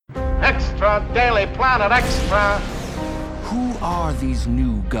Extra, Daily Planet Extra. Who are these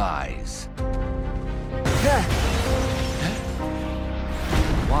new guys?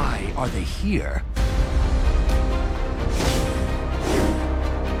 Why are they here?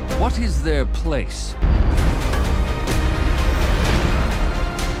 What is their place?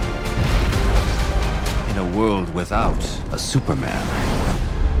 In a world without a Superman.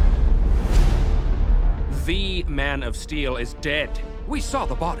 The Man of Steel is dead. We saw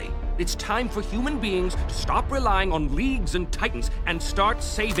the body. It's time for human beings to stop relying on leagues and titans and start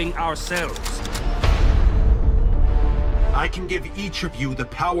saving ourselves. I can give each of you the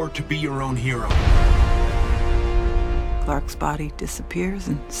power to be your own hero. Clark's body disappears,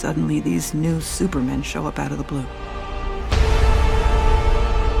 and suddenly these new Supermen show up out of the blue.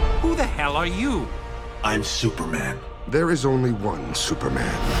 Who the hell are you? I'm Superman. There is only one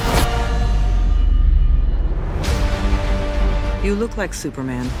Superman. You look like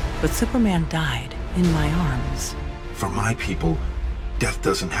Superman, but Superman died in my arms. For my people, death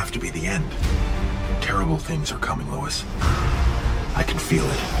doesn't have to be the end. Terrible things are coming, Lois. I can feel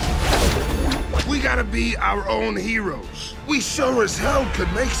it. We gotta be our own heroes. We sure as hell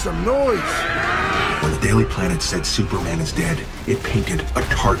could make some noise. When the Daily Planet said Superman is dead, it painted a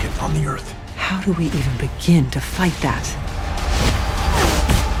target on the Earth. How do we even begin to fight that?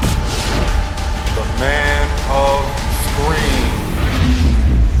 The Man of Screen.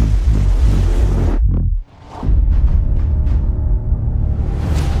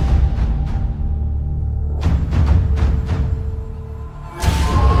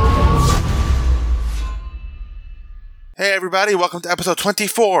 Hey everybody, welcome to episode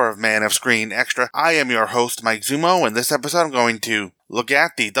 24 of Man of Screen Extra. I am your host, Mike Zumo, and this episode I'm going to look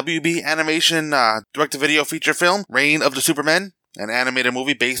at the WB animation direct-to-video feature film, Reign of the Supermen, an animated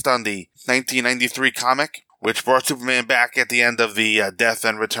movie based on the 1993 comic, which brought Superman back at the end of the death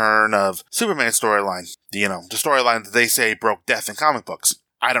and return of Superman storyline. The storyline that they say broke death in comic books.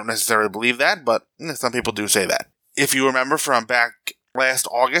 I don't necessarily believe that, but some people do say that. If you remember from back last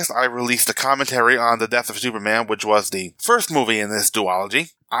August, I released a commentary on The Death of Superman, which was the first movie in this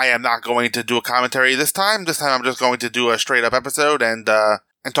duology. I am not going to do a commentary this time. This time I'm just going to do a straight-up episode and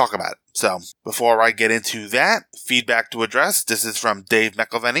talk about it. So, before I get into that, feedback to address. This is from Dave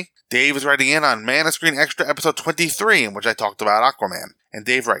McElveny. Dave is writing in on Man of Screen Extra episode 23, in which I talked about Aquaman. And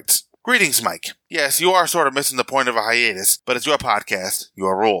Dave writes, "Greetings, Mike. Yes, you are sort of missing the point of a hiatus, but it's your podcast,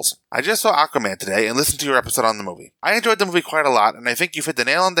 your rules. I just saw Aquaman today and listened to your episode on the movie. I enjoyed the movie quite a lot, and I think you've hit the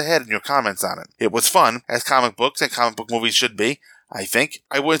nail on the head in your comments on it. It was fun, as comic books and comic book movies should be, I think.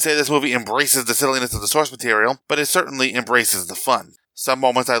 I wouldn't say this movie embraces the silliness of the source material, but it certainly embraces the fun. Some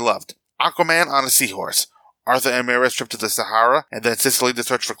moments I loved. Aquaman on a seahorse. Arthur and Mera's trip to the Sahara, and then Sicily to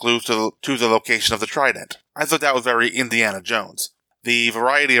search for clues to the location of the Trident. I thought that was very Indiana Jones. The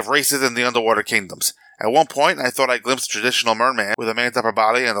variety of races in the underwater kingdoms. At one point, I thought I glimpsed a traditional merman with a man's upper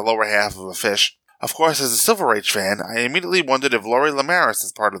body and the lower half of a fish. Of course, as a Silver Age fan, I immediately wondered if Laurie Lamaris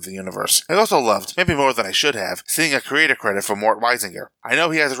is part of the universe. I also loved, maybe more than I should have, seeing a creator credit for Mort Weisinger. I know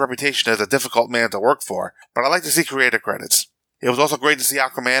he has a reputation as a difficult man to work for, but I like to see creator credits. It was also great to see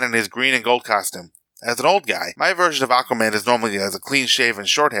Aquaman in his green and gold costume. As an old guy, my version of Aquaman is normally as a clean-shaven,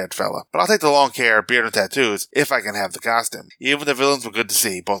 short-haired fella, but I'll take the long hair, beard, and tattoos if I can have the costume. Even the villains were good to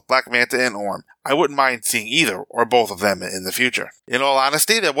see, both Black Manta and Orm. I wouldn't mind seeing either, or both of them in the future. In all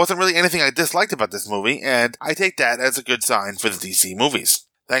honesty, there wasn't really anything I disliked about this movie, and I take that as a good sign for the DC movies.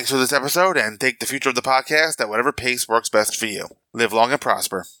 Thanks for this episode, and take the future of the podcast at whatever pace works best for you. Live long and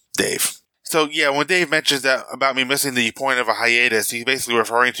prosper. Dave." So yeah, when Dave mentions that about me missing the point of a hiatus, he's basically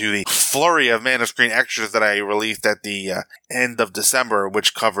referring to the flurry of Man of Screen extras that I released at the end of December,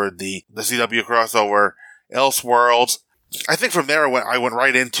 which covered the CW crossover, Elseworlds. I think from there I went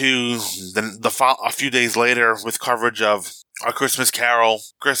right into a few days later with coverage of A Christmas Carol,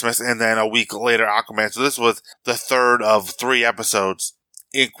 Christmas, and then a week later Aquaman. So this was the third of 3 episodes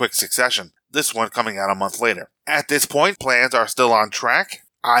in quick succession. This one coming out a month later. At this point, plans are still on track.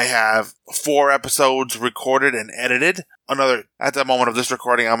 I have 4 episodes recorded and edited. At the moment of this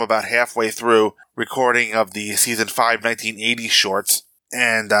recording, I'm about halfway through recording of the season 5 1980 shorts.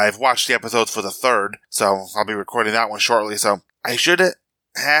 And I've watched the episodes for the 3rd, so I'll be recording that one shortly. So I should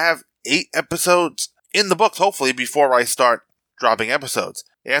have 8 episodes in the books, hopefully, before I start dropping episodes.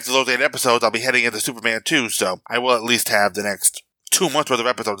 After those 8 episodes, I'll be heading into Superman 2, so I will at least have the next 2 months worth of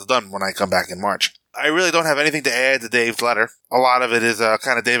episodes done when I come back in March. I really don't have anything to add to Dave's letter. A lot of it is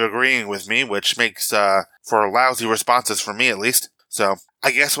kind of Dave agreeing with me, which makes for lousy responses from me at least. So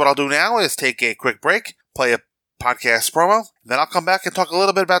I guess what I'll do now is take a quick break, play a podcast promo, then I'll come back and talk a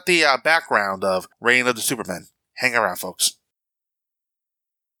little bit about the background of Reign of the Supermen. Hang around, folks.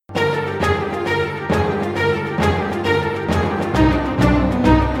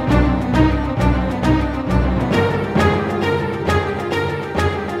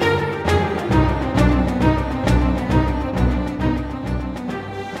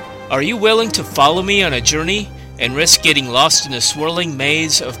 Are you willing to follow me on a journey and risk getting lost in a swirling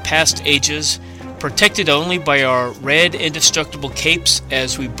maze of past ages, protected only by our red indestructible capes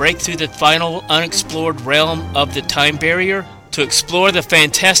as we break through the final unexplored realm of the time barrier to explore the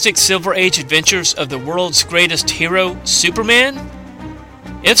fantastic Silver Age adventures of the world's greatest hero, Superman?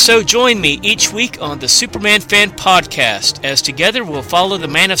 If so, join me each week on the Superman Fan Podcast, as together we'll follow the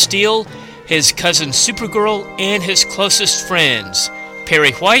Man of Steel, his cousin Supergirl, and his closest friends,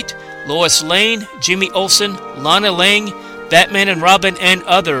 Perry White, Lois Lane, Jimmy Olsen, Lana Lang, Batman and Robin, and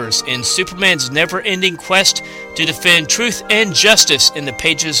others in Superman's never-ending quest to defend truth and justice in the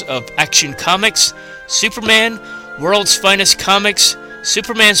pages of Action Comics, Superman, World's Finest Comics,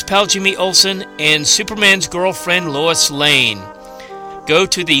 Superman's pal Jimmy Olsen, and Superman's girlfriend Lois Lane. Go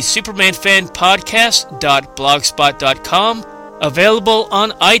to the supermanfanpodcast.blogspot.com, available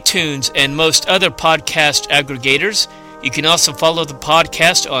on iTunes and most other podcast aggregators. You can also follow the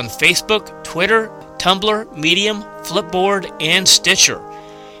podcast on Facebook, Twitter, Tumblr, Medium, Flipboard, and Stitcher.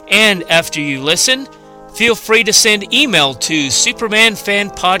 And after you listen, feel free to send email to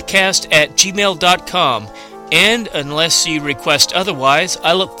supermanfanpodcast@gmail.com. And unless you request otherwise,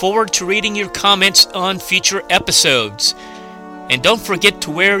 I look forward to reading your comments on future episodes. And don't forget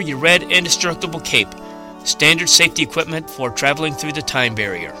to wear your red indestructible cape, standard safety equipment for traveling through the time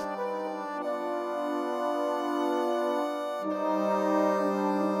barrier.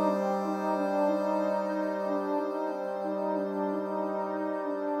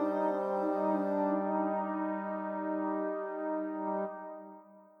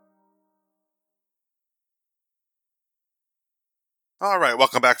 Alright,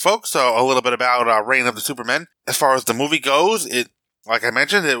 welcome back, folks. So, a little bit about Reign of the Supermen. As far as the movie goes, like I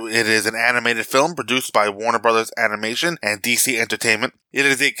mentioned, it is an animated film produced by Warner Brothers Animation and DC Entertainment. It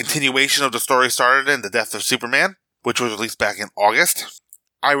is a continuation of the story started in The Death of Superman, which was released back in August.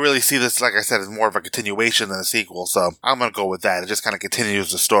 I really see this, like I said, as more of a continuation than a sequel, so I'm going to go with that. It just kind of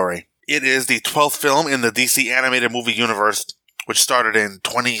continues the story. It is the 12th film in the DC animated movie universe, which started in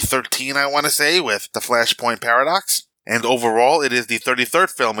 2013, I want to say, with The Flashpoint Paradox. And overall, it is the 33rd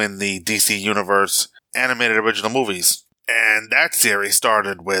film in the DC Universe animated original movies. And that series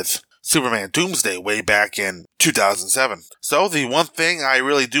started with Superman Doomsday way back in 2007. So the one thing I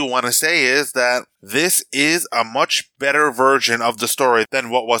really do want to say is that this is a much better version of the story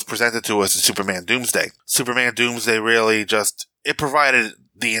than what was presented to us in Superman Doomsday. Superman Doomsday really it provided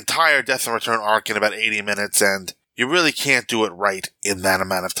the entire Death and Return arc in about 80 minutes, and you really can't do it right in that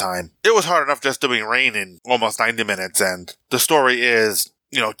amount of time. It was hard enough just doing Reign in almost 90 minutes, and the story is,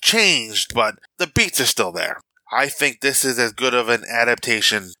 changed, but the beats are still there. I think this is as good of an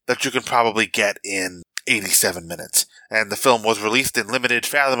adaptation that you can probably get in 87 minutes. And the film was released in limited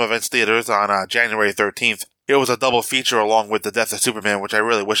Fathom Events theaters on January 13th. It was a double feature along with The Death of Superman, which I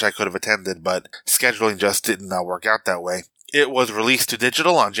really wish I could have attended, but scheduling just didn't work out that way. It was released to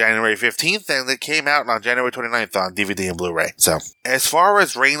digital on January 15th, and it came out on January 29th on DVD and Blu-ray. So, as far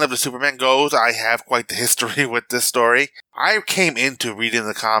as Reign of the Supermen goes, I have quite the history with this story. I came into reading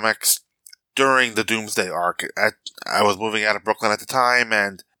the comics during the Doomsday arc. I was moving out of Brooklyn at the time,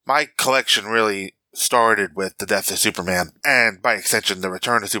 and my collection really started with The Death of Superman, and by extension, The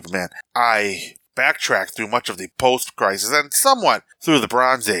Return of Superman. I backtracked through much of the post-crisis, and somewhat through the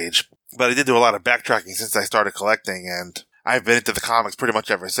Bronze Age, but I did do a lot of backtracking since I started collecting, and I've been into the comics pretty much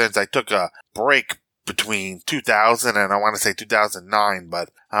ever since. I took a break between 2000 and I want to say 2009,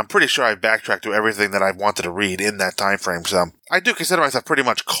 but I'm pretty sure I backtracked through everything that I wanted to read in that time frame. So I do consider myself pretty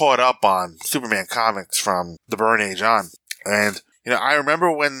much caught up on Superman comics from the Burn Age on. And, I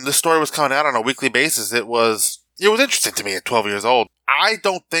remember when this story was coming out on a weekly basis, it was interesting to me at 12 years old. I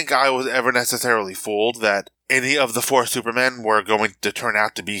don't think I was ever necessarily fooled that any of the 4 Supermen were going to turn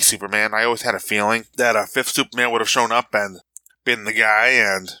out to be Superman. I always had a feeling that a 5th Superman would have shown up and been the guy,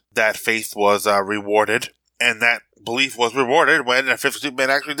 and that faith was rewarded, and that belief was rewarded when a 5th Superman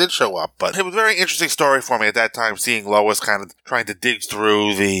actually did show up. But it was a very interesting story for me at that time, seeing Lois kind of trying to dig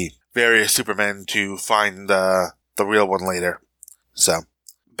through the various Supermen to find the real one later. So,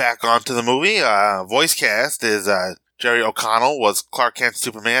 back onto the movie. Voice cast is Jerry O'Connell was Clark Kent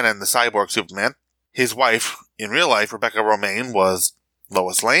Superman and the Cyborg Superman. His wife, in real life, Rebecca Romaine, was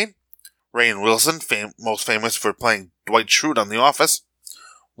Lois Lane. Rainn Wilson, most famous for playing Dwight Schrute on The Office,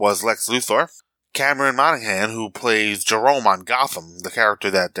 was Lex Luthor. Cameron Monaghan, who plays Jerome on Gotham, the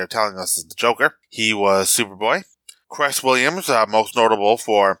character that they're telling us is the Joker, he was Superboy. Cress Williams, most notable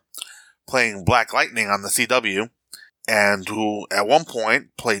for playing Black Lightning on the CW, and who at one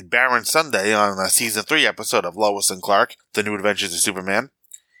point played Baron Sunday on a Season 3 episode of Lois and Clark, The New Adventures of Superman.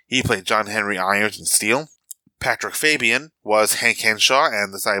 He played John Henry Irons in Steel. Patrick Fabian was Hank Henshaw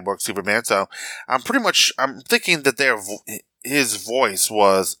and the Cyborg Superman, so I'm thinking that his voice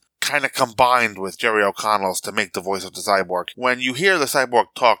was kind of combined with Jerry O'Connell's to make the voice of the Cyborg. When you hear the Cyborg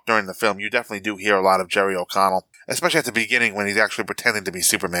talk during the film, you definitely do hear a lot of Jerry O'Connell, especially at the beginning when he's actually pretending to be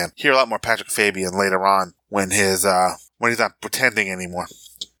Superman. You hear a lot more Patrick Fabian later on when he's not pretending anymore.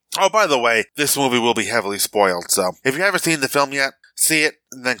 Oh, by the way, this movie will be heavily spoiled, so if you haven't seen the film yet, see it,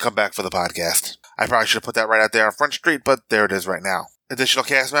 and then come back for the podcast. I probably should have put that right out there on Front Street, but there it is right now. Additional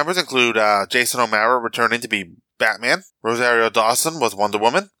cast members include Jason O'Mara returning to be Batman, Rosario Dawson was Wonder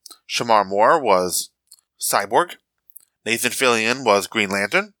Woman, Shamar Moore was Cyborg, Nathan Fillion was Green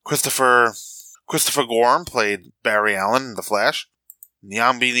Lantern, Christopher Gorham played Barry Allen in The Flash,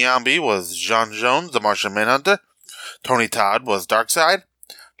 Nyambi was John Jones, the Martian Manhunter, Tony Todd was Darkseid,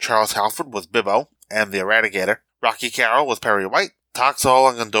 Charles Halford was Bibbo and the Eradicator, Rocky Carroll was Perry White,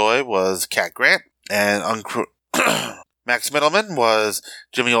 Toxol Angandoy was Cat Grant, and Max Middleman was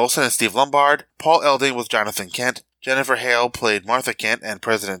Jimmy Olsen and Steve Lombard, Paul Elding was Jonathan Kent, Jennifer Hale played Martha Kent and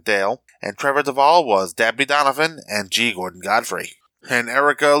President Dale, and Trevor Duvall was Dabney Donovan and G. Gordon Godfrey. And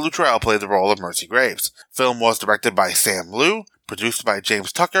Erica Luttrell played the role of Mercy Graves. Film was directed by Sam Liu, produced by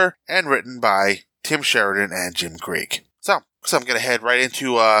James Tucker, and written by Tim Sheridan and Jim Krieg. So I'm going to head right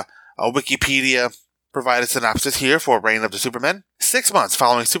into a Wikipedia provided synopsis here for Reign of the Supermen. 6 months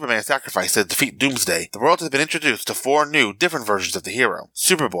following Superman's sacrifice to defeat Doomsday, the world has been introduced to 4 new, different versions of the hero: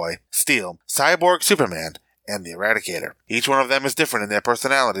 Superboy, Steel, Cyborg Superman, and the Eradicator. Each one of them is different in their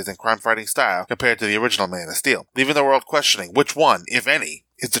personalities and crime-fighting style compared to the original Man of Steel, leaving the world questioning which one, if any,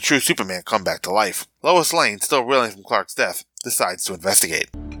 is the true Superman come back to life. Lois Lane, still reeling from Clark's death, decides to investigate.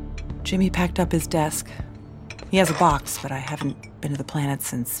 Jimmy packed up his desk. He has a box, but I haven't been to the planet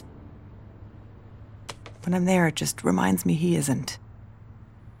since. When I'm there, it just reminds me he isn't.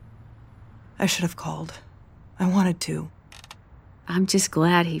 I should have called. I wanted to. I'm just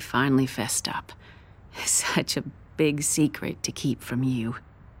glad he finally fessed up. Such a big secret to keep from you.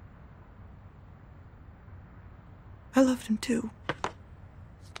 I loved him too.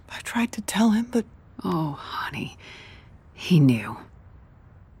 I tried to tell him, but... Oh, honey. He knew.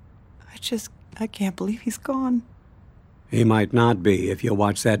 I can't believe he's gone. He might not be if you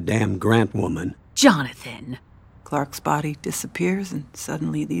watch that damn Grant woman. Jonathan! Clark's body disappears, and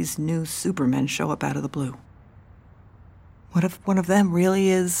suddenly these new Supermen show up out of the blue. What if one of them really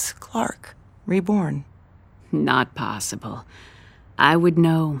is Clark, reborn? Not possible. I would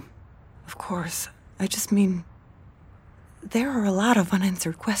know. Of course. I just mean... there are a lot of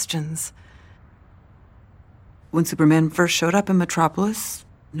unanswered questions. When Superman first showed up in Metropolis,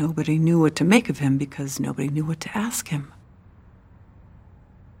 nobody knew what to make of him because nobody knew what to ask him.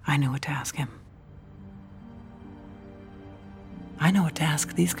 I knew what to ask him. I know what to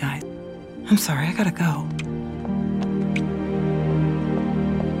ask these guys. I'm sorry, I gotta go.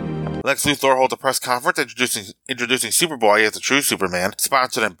 Lex Luthor holds a press conference introducing Superboy as the true Superman,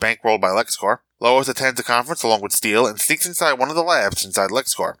 sponsored and bankrolled by LexCorp. Lois attends the conference along with Steel and sneaks inside one of the labs inside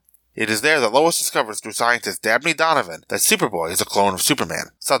LexCorp. It is there that Lois discovers through scientist Dabney Donovan that Superboy is a clone of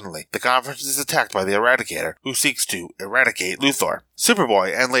Superman. Suddenly, the conference is attacked by the Eradicator, who seeks to eradicate Luthor.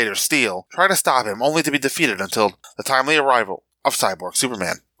 Superboy, and later Steel, try to stop him only to be defeated until the timely arrival of Cyborg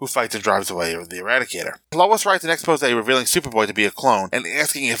Superman, who fights and drives away the Eradicator. Lois writes an expose revealing Superboy to be a clone and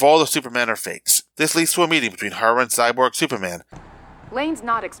asking if all the Supermen are fakes. This leads to a meeting between her and Cyborg Superman. Lane's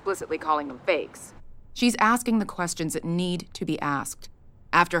not explicitly calling them fakes. She's asking the questions that need to be asked.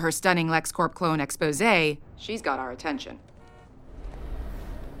 After her stunning LexCorp clone expose, she's got our attention.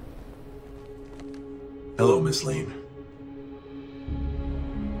 Hello, Miss Lane.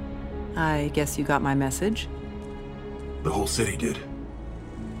 I guess you got my message? The whole city did.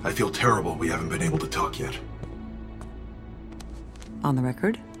 I feel terrible we haven't been able to talk yet. On the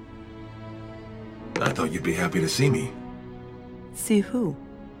record? I thought you'd be happy to see me. See who?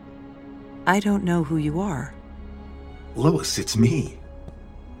 I don't know who you are. Lois, it's me.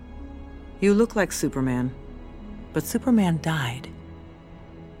 You look like Superman, but Superman died.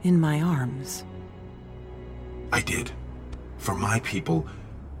 In my arms. I did. For my people,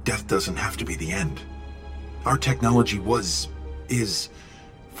 death doesn't have to be the end. Our technology is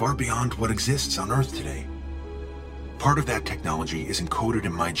far beyond what exists on Earth today. Part of that technology is encoded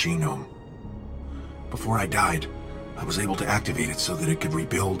in my genome. Before I died, I was able to activate it so that it could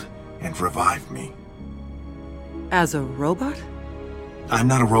rebuild and revive me. As a robot? I'm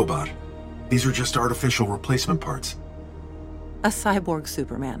not a robot. These are just artificial replacement parts. A cyborg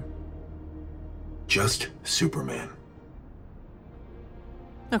Superman. Just Superman.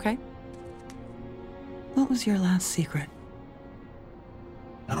 Okay. What was your last secret?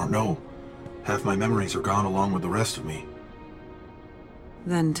 I don't know. Half my memories are gone along with the rest of me.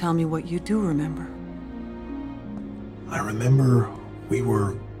 Then tell me what you do remember. I remember we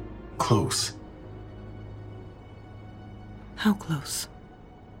were close. How close?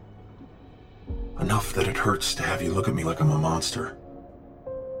 Enough that it hurts to have you look at me like I'm a monster.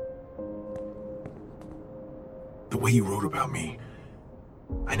 The way you wrote about me,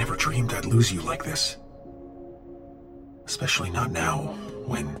 I never dreamed I'd lose you like this. Especially not now,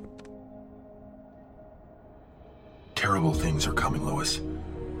 when terrible things are coming, Lois.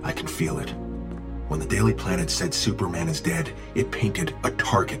 I can feel it. When the Daily Planet said Superman is dead, it painted a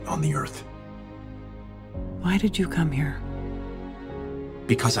target on the Earth. Why did you come here?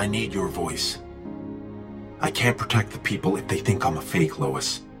 Because I need your voice. I can't protect the people if they think I'm a fake,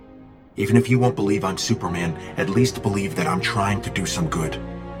 Lois. Even if you won't believe I'm Superman, at least believe that I'm trying to do some good.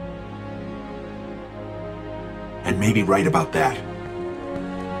 And maybe write about that.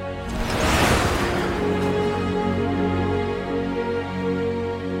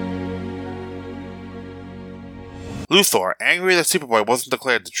 Luthor, angry that Superboy wasn't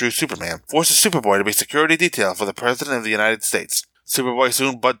declared the true Superman, forces Superboy to be security detail for the President of the United States. Superboy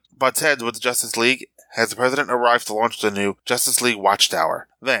soon butts heads with the Justice League as the President arrives to launch the new Justice League Watchtower.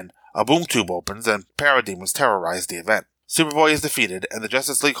 Then, a boom tube opens and parademons terrorize the event. Superboy is defeated, and the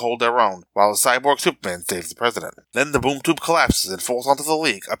Justice League hold their own, while the cyborg Superman saves the President. Then the boom tube collapses and falls onto the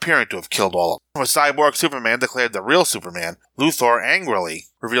League, appearing to have killed all of them. With cyborg Superman declared the real Superman, Luthor angrily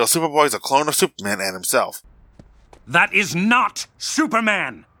reveals Superboy is a clone of Superman and himself. That is not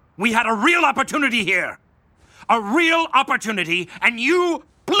Superman! We had a real opportunity here! A real opportunity, and you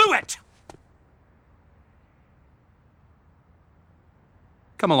blew it!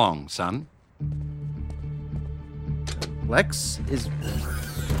 Come along, son. Lex is...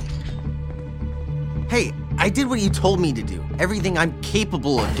 Hey, I did what you told me to do. Everything I'm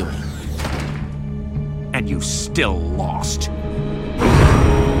capable of doing. And you still lost.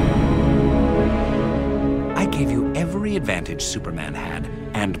 I gave you every advantage Superman had,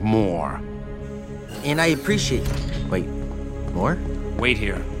 and more. And I appreciate it. Wait, more? Wait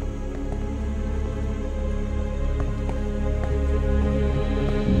here.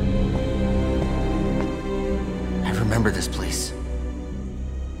 I remember this place.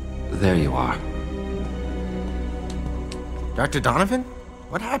 There you are. Dr. Donovan?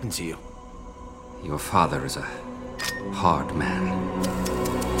 What happened to you? Your father is a hard man.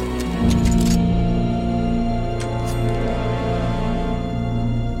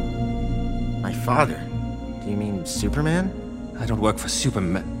 My father? Do you mean Superman? I don't work for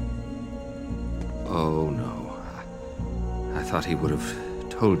Superman. Oh, no. I thought he would have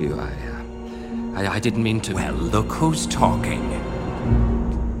told you. I didn't mean to... Well, look who's talking.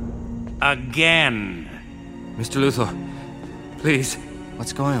 Again. Mr. Luthor, please.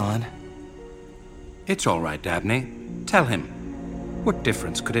 What's going on? It's all right, Dabney. Tell him. What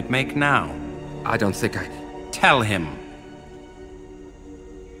difference could it make now? I don't think I... Tell him.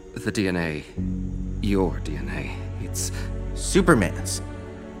 The DNA. Your DNA. It's... Superman's.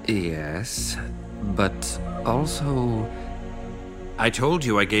 Yes, but also... I told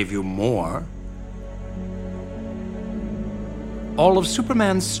you I gave you more. All of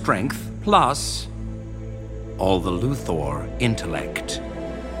Superman's strength, plus all the Luthor intellect.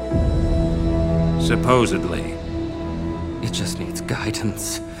 Supposedly. It just needs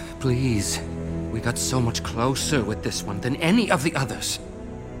guidance. Please. We got so much closer with this one than any of the others.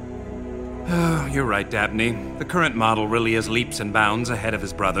 Oh, you're right, Dabney. The current model really is leaps and bounds ahead of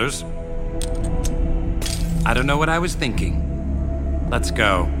his brothers. I don't know what I was thinking. Let's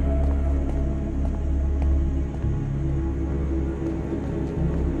go.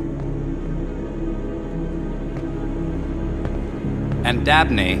 And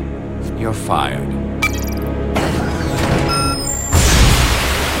Dabney, you're fired.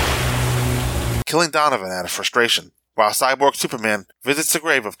 Killing Donovan out of frustration. While Cyborg Superman visits the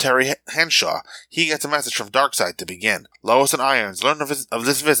grave of Terry Henshaw, he gets a message from Darkseid to begin. Lois and Irons learn of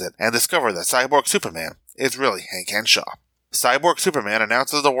this visit and discover that Cyborg Superman is really Hank Henshaw. Cyborg Superman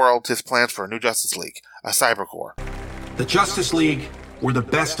announces to the world his plans for a new Justice League, a Cybercorps. The Justice League were the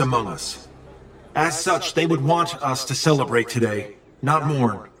best among us. As such, they would want us to celebrate today, not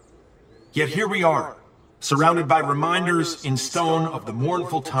mourn. Yet here we are, surrounded by reminders in stone of the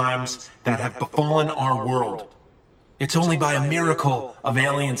mournful times that have befallen our world. It's only by a miracle of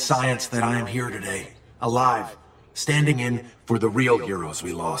alien science that I am here today, alive, standing in for the real heroes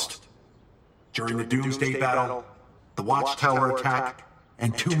we lost. During the Doomsday Battle, the Watchtower attack,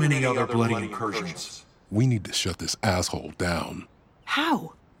 and too many other bloody incursions. We need to shut this asshole down.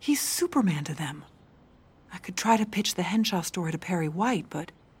 How? He's Superman to them. I could try to pitch the Henshaw story to Perry White,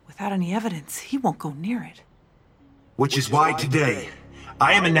 but Without any evidence, he won't go near it. Which is why today,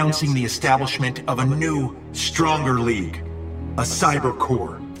 I am announcing the establishment of a new, stronger league. A cyber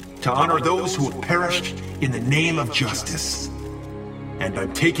corps, to honor those who have perished in the name of justice. And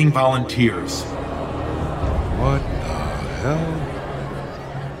I'm taking volunteers. What the hell?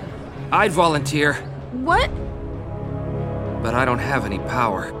 I'd volunteer, What? but I don't have any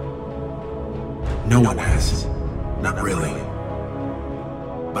power. No one has. Not really.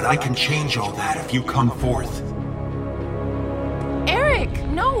 But I can change all that if you come forth. Eric,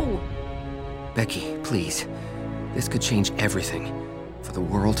 no! Becky, please. This could change everything. For the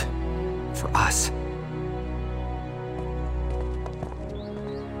world, for us.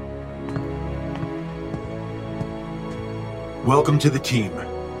 Welcome to the team.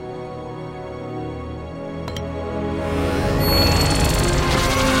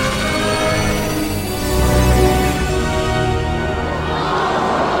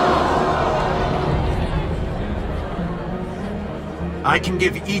 I can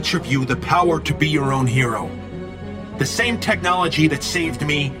give each of you the power to be your own hero. The same technology that saved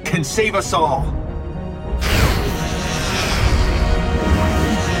me can save us all.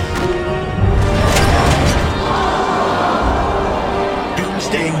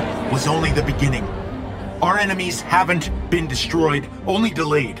 Doomsday was only the beginning. Our enemies haven't been destroyed, only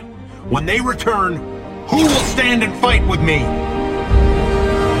delayed. When they return, who will stand and fight with me?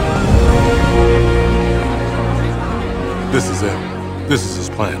 This is it. This is his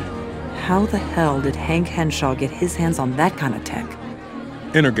plan. How the hell did Hank Henshaw get his hands on that kind of tech?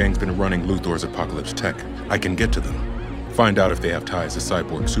 Intergang's been running Luthor's Apocalypse tech. I can get to them. Find out if they have ties to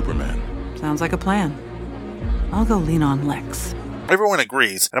Cyborg Superman. Sounds like a plan. I'll go lean on Lex. Everyone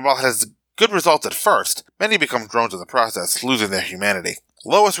agrees, and while it has good results at first, many become drones in the process, losing their humanity.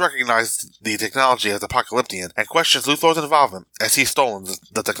 Lois recognized the technology as Apocalyptian and questions Luthor's involvement as he's stolen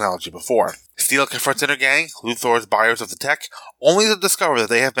the technology before. Steel confronts Intergang, Luthor's buyers of the tech, only to discover that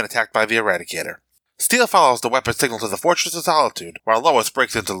they have been attacked by the Eradicator. Steel follows the weapon signal to the Fortress of Solitude, while Lois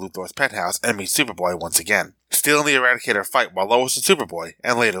breaks into Luthor's penthouse and meets Superboy once again. Steel and the Eradicator fight while Lois and Superboy,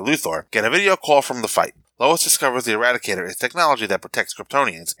 and later Luthor, get a video call from the fight. Lois discovers the Eradicator is technology that protects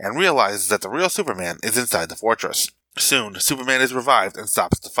Kryptonians, and realizes that the real Superman is inside the fortress. Soon, Superman is revived and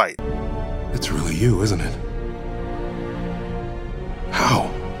stops the fight. It's really you, isn't it?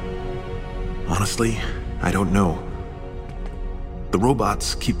 How? Honestly, I don't know. The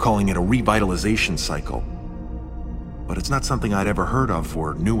robots keep calling it a revitalization cycle. But it's not something I'd ever heard of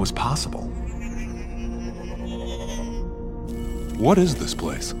or knew was possible. What is this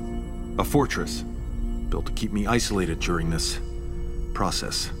place? A fortress, built to keep me isolated during this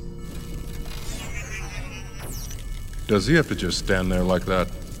process. Does he have to just stand there like that?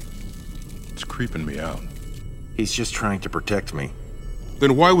 It's creeping me out. He's just trying to protect me.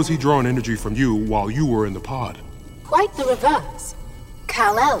 Then why was he drawing energy from you while you were in the pod? Quite the reverse.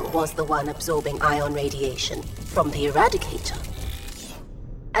 Kal-El was the one absorbing ion radiation from the Eradicator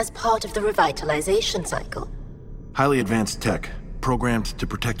as part of the revitalization cycle. Highly advanced tech, programmed to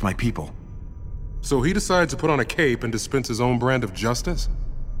protect my people. So he decides to put on a cape and dispense his own brand of justice?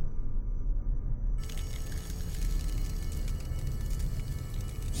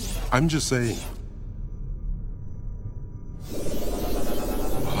 I'm just saying.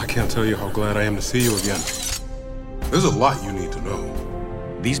 Well, I can't tell you how glad I am to see you again. There's a lot you need to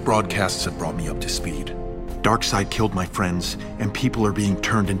know. These broadcasts have brought me up to speed. Darkseid killed my friends, and people are being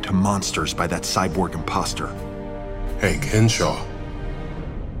turned into monsters by that cyborg imposter. Hank Henshaw.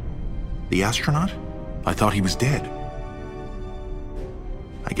 The astronaut? I thought he was dead.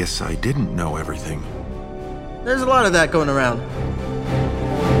 I guess I didn't know everything. There's a lot of that going around.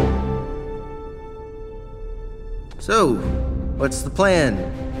 So, what's the plan,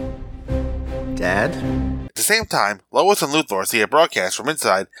 Dad? At the same time, Lois and Luthor see a broadcast from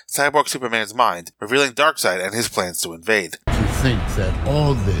inside Cyborg Superman's mind, revealing Darkseid and his plans to invade. To think that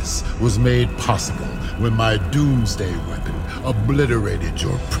all this was made possible when my doomsday weapon obliterated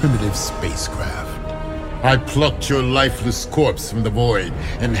your primitive spacecraft. I plucked your lifeless corpse from the void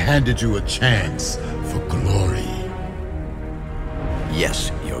and handed you a chance for glory.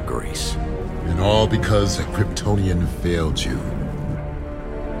 Yes, Your Grace. And all because a Kryptonian failed you.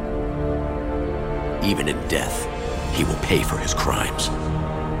 Even in death, he will pay for his crimes.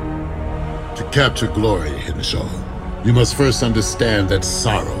 To capture glory, Henshaw, you must first understand that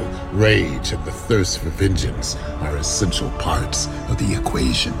sorrow, rage, and the thirst for vengeance are essential parts of the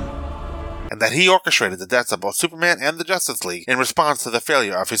equation. And that he orchestrated the deaths of both Superman and the Justice League in response to the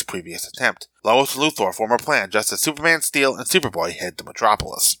failure of his previous attempt. Lois and Luthor form a plan just as Superman, Steel, and Superboy head to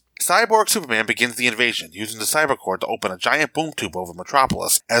Metropolis. Cyborg Superman begins the invasion, using the cybercord to open a giant boom tube over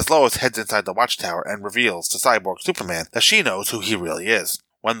Metropolis, as Lois heads inside the Watchtower and reveals to Cyborg Superman that she knows who he really is.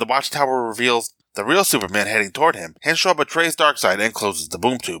 When the Watchtower reveals the real Superman heading toward him, Henshaw betrays Darkseid and closes the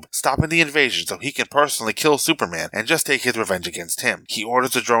boom tube, stopping the invasion so he can personally kill Superman and just take his revenge against him. He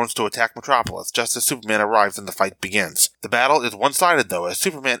orders the drones to attack Metropolis just as Superman arrives and the fight begins. The battle is one-sided though, as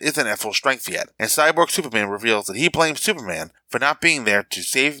Superman isn't at full strength yet, and Cyborg Superman reveals that he blames Superman for not being there to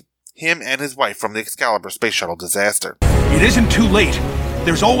save him and his wife from the Excalibur space shuttle disaster. It isn't too late.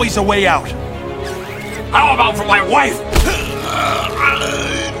 There's always a way out. How about for my wife?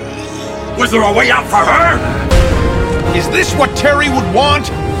 Was there a way out for her? Is this what Terry would want?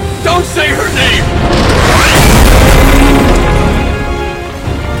 Don't say her name!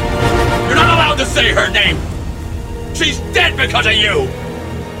 You're not allowed to say her name! She's dead because of you!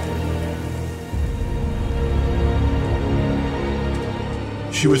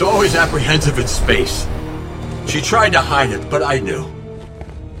 She was always apprehensive in space. She tried to hide it, but I knew.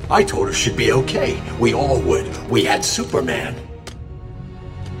 I told her she'd be okay. We all would. We had Superman.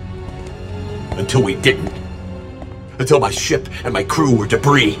 Until we didn't. Until my ship and my crew were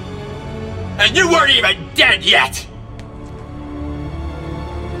debris. And you weren't even dead yet!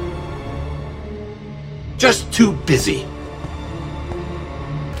 Just too busy.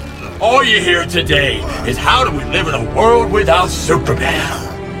 All you hear today is how do we live in a world without Superman?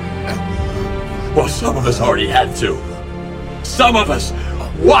 Well, some of us already had to. Some of us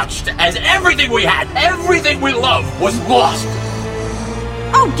watched as everything we had, everything we loved, was lost.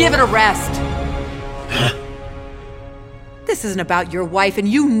 Oh, give it a rest. This isn't about your wife, and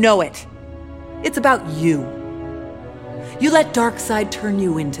you know it. It's about you. You let Darkseid turn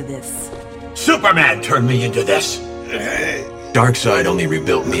you into this. Superman turned me into this. Darkseid only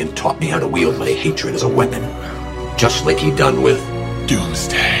rebuilt me and taught me how to wield my hatred as a weapon. Just like he done with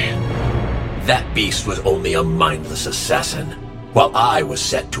Doomsday. That beast was only a mindless assassin, while I was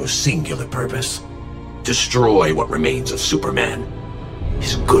set to a singular purpose. Destroy what remains of Superman.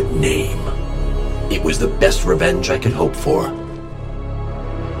 His good name. It was the best revenge I could hope for.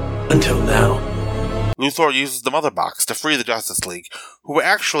 Until now. Luthor uses the Mother Box to free the Justice League, who were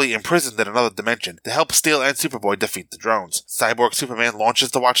actually imprisoned in another dimension, to help Steel and Superboy defeat the drones. Cyborg Superman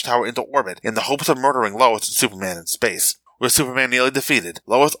launches the Watchtower into orbit in the hopes of murdering Lois and Superman in space. With Superman nearly defeated,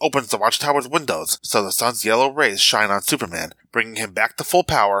 Lois opens the Watchtower's windows so the sun's yellow rays shine on Superman, bringing him back to full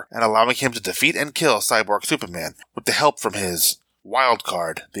power and allowing him to defeat and kill Cyborg Superman with the help from his wild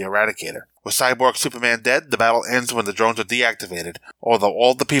card, the Eradicator. With Cyborg Superman dead, the battle ends when the drones are deactivated, although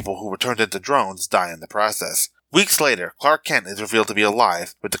all the people who were turned into drones die in the process. Weeks later, Clark Kent is revealed to be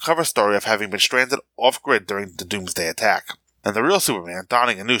alive, with the cover story of having been stranded off-grid during the Doomsday attack. And the real Superman,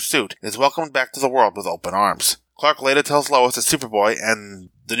 donning a new suit, is welcomed back to the world with open arms. Clark later tells Lois that Superboy and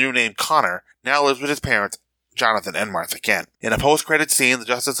the new name Connor now lives with his parents, Jonathan and Martha Kent. In a post-credit scene, the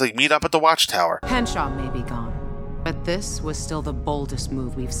Justice League meet up at the Watchtower. Henshaw may be gone, but this was still the boldest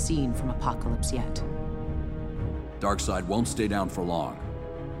move we've seen from Apocalypse yet. Darkseid won't stay down for long,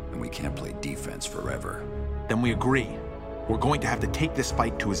 and we can't play defense forever. Then we agree. We're going to have to take this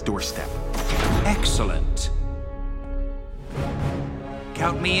fight to his doorstep. Excellent.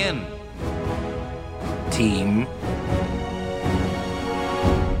 Count me in, team.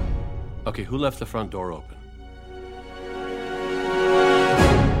 Okay, who left the front door open?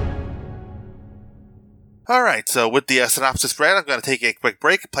 Alright, so with the synopsis read, I'm going to take a quick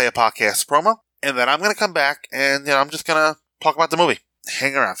break, play a podcast promo, and then I'm going to come back and, I'm just going to talk about the movie.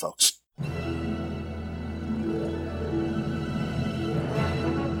 Hang around, folks.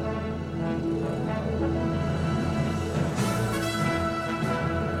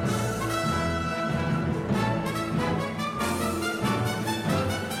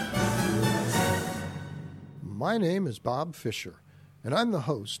 My name is Bob Fisher, and I'm the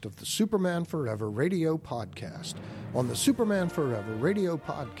host of the Superman Forever radio podcast. On the Superman Forever radio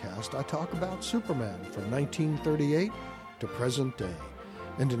podcast, I talk about Superman from 1938 to present day.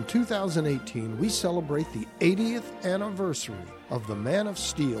 And in 2018, we celebrate the 80th anniversary of the Man of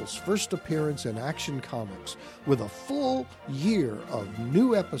Steel's first appearance in Action Comics with a full year of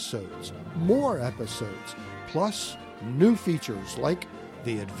new episodes, more episodes, plus new features like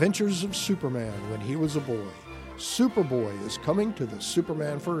The Adventures of Superman when he was a boy. Superboy is coming to the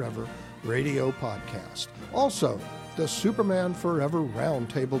Superman Forever radio podcast. Also, the Superman Forever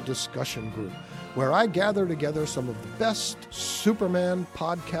Roundtable Discussion Group, where I gather together some of the best Superman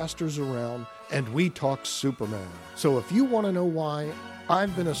podcasters around, and we talk Superman. So if you want to know why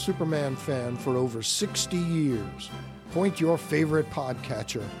I've been a Superman fan for over 60 years, point your favorite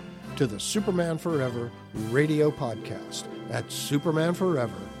podcatcher to the Superman Forever radio podcast at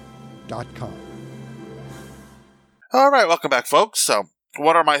supermanforever.com. supermanforever.com. Alright, welcome back, folks. So,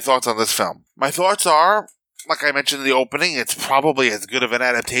 what are my thoughts on this film? My thoughts are, like I mentioned in the opening, it's probably as good of an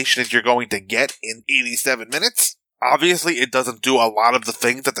adaptation as you're going to get in 87 minutes. Obviously, it doesn't do a lot of the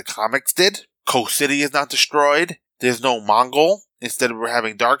things that the comics did. Coast City is not destroyed. There's no Mongol. Instead, we're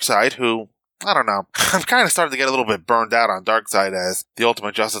having Darkseid, who, I don't know. I'm kind of starting to get a little bit burned out on Darkseid as the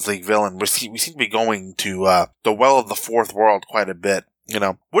Ultimate Justice League villain. We seem to be going to the well of the Fourth World quite a bit. You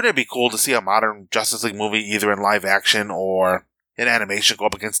know, wouldn't it be cool to see a modern Justice League movie either in live action or in animation go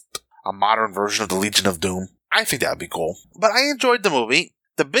up against a modern version of the Legion of Doom? I think that would be cool. But I enjoyed the movie.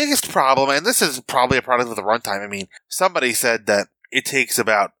 The biggest problem, and this is probably a product of the runtime, I mean, somebody said that it takes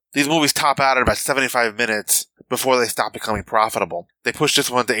these movies top out at about 75 minutes before they stop becoming profitable. They pushed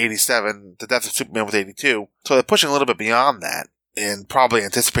this one to 87, The Death of Superman was 82, so they're pushing a little bit beyond that, and probably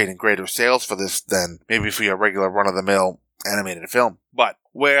anticipating greater sales for this than maybe for your regular run-of-the-mill animated film. But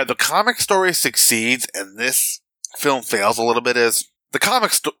where the comic story succeeds and this film fails a little bit is the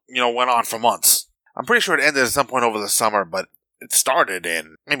comics, went on for months. I'm pretty sure it ended at some point over the summer, but it started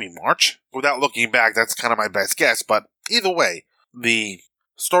in maybe March. Without looking back, that's kind of my best guess, but either way, the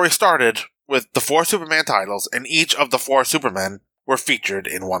story started with the 4 Superman titles, and each of the 4 Supermen were featured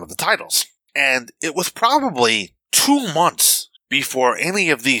in one of the titles. And it was probably 2 months before any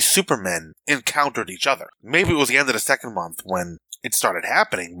of these Supermen encountered each other. Maybe it was the end of the second month when it started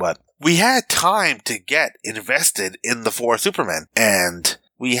happening, but we had time to get invested in the 4 Supermen, and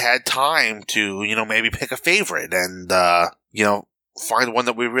we had time to, maybe pick a favorite and, find one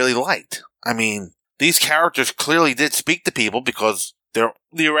that we really liked. I mean, these characters clearly did speak to people because they're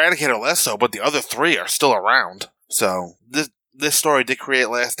the Eradicator less so, but the other 3 are still around. So, this story did create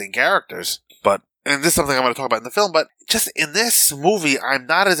lasting characters, and this is something I'm going to talk about in the film, but just in this movie, I'm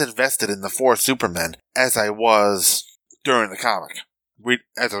not as invested in the 4 Supermen as I was during the comic.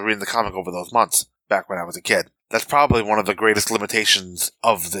 As I was reading the comic over those months, back when I was a kid. That's probably one of the greatest limitations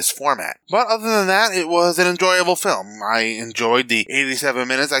of this format. But other than that, it was an enjoyable film. I enjoyed the 87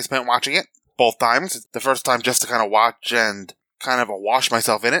 minutes I spent watching it, both times. The first time just to kind of watch and kind of wash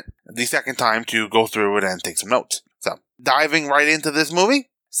myself in it. The second time to go through it and take some notes. So, diving right into this movie.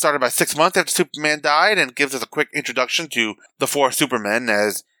 Started about 6 months after Superman died and gives us a quick introduction to the 4 Supermen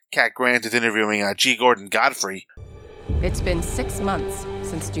as Cat Grant is interviewing G. Gordon Godfrey. It's been 6 months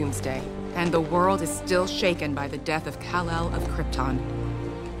since Doomsday, and the world is still shaken by the death of Kal-El of Krypton.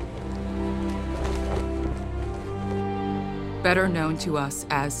 Better known to us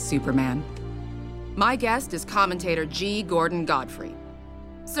as Superman. My guest is commentator G. Gordon Godfrey.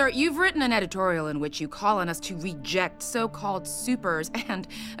 Sir, you've written an editorial in which you call on us to reject so-called supers and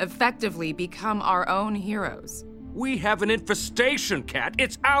effectively become our own heroes. We have an infestation, Cat.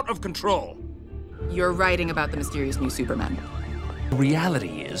 It's out of control. You're writing about the mysterious new Supermen. The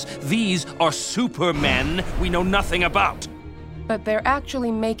reality is, these are Supermen we know nothing about. But they're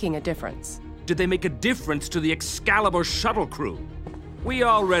actually making a difference. Did they make a difference to the Excalibur shuttle crew? We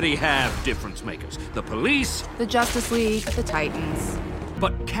already have difference makers. The police, the Justice League, the Titans.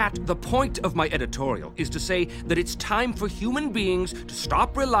 But, Kat, the point of my editorial is to say that it's time for human beings to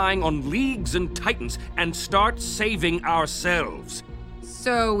stop relying on leagues and titans and start saving ourselves.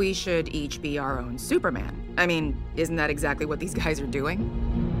 So we should each be our own Superman. I mean, isn't that exactly what these guys are doing?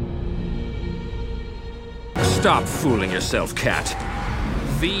 Stop fooling yourself, Kat.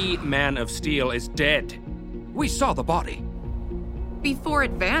 The Man of Steel is dead. We saw the body. Before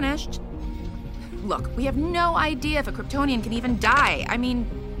it vanished. Look, we have no idea if a Kryptonian can even die. I mean,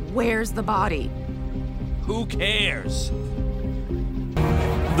 where's the body? Who cares?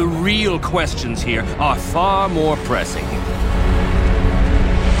 The real questions here are far more pressing.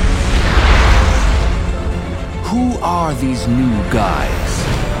 Who are these new guys?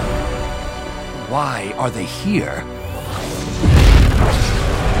 Why are they here?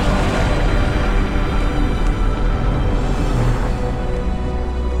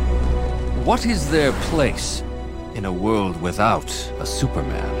 What is their place in a world without a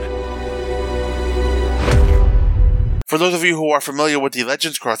Superman? For those of you who are familiar with the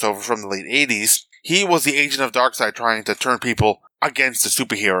Legends crossover from the late 80s, he was the agent of Darkseid trying to turn people against the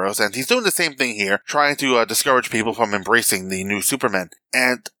superheroes, and he's doing the same thing here, trying to discourage people from embracing the new Supermen.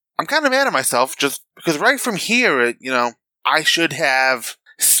 And I'm kind of mad at myself, just because right from here, I should have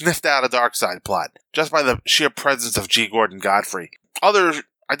sniffed out a Darkseid plot, just by the sheer presence of G. Gordon Godfrey.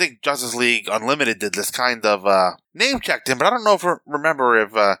 I think Justice League Unlimited did this kind of name-checked him, but I don't know remember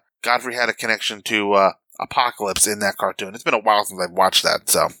if Godfrey had a connection to Apocalypse in that cartoon. It's been a while since I've watched that,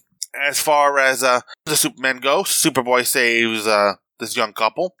 so. As far as the Supermen go, Superboy saves this young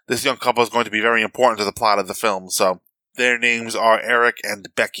couple. This young couple is going to be very important to the plot of the film, so Their names are Eric and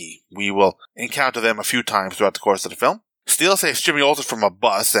Becky. We will encounter them a few times throughout the course of the film. Steele saves Jimmy Olsen from a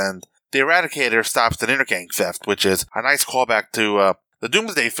bus, and the Eradicator stops an intergang theft, which is a nice callback to the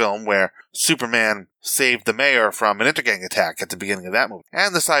Doomsday film where Superman saved the mayor from an intergang attack at the beginning of that movie.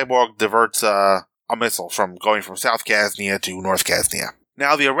 And the Cyborg diverts a missile from going from South Casnia to North Casnia.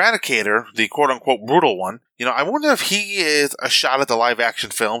 Now, the Eradicator, the quote-unquote brutal one, I wonder if he is a shot at the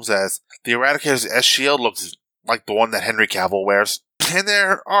live-action films, as the Eradicator's S-shield looks like the one that Henry Cavill wears. And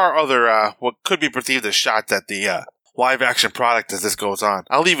there are other, what could be perceived as shots at the live-action product as this goes on.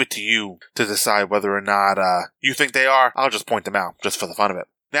 I'll leave it to you to decide whether or not you think they are. I'll just point them out, just for the fun of it.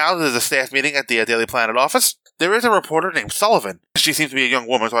 Now, there's a staff meeting at the Daily Planet office. There is a reporter named Sullivan. She seems to be a young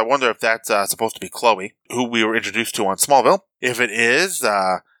woman, so I wonder if that's supposed to be Chloe, who we were introduced to on Smallville. If it is,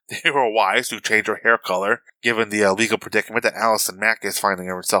 they were wise to change her hair color, given the legal predicament that Allison Mack is finding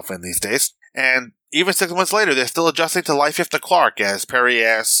herself in these days. And even 6 months later, they're still adjusting to life after Clark, as Perry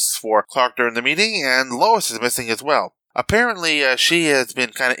asks for Clark during the meeting, and Lois is missing as well. Apparently, she has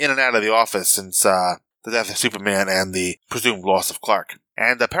been kind of in and out of the office since the death of Superman and the presumed loss of Clark.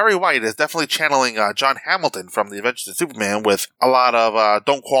 And Perry White is definitely channeling John Hamilton from The Adventures of Superman with a lot of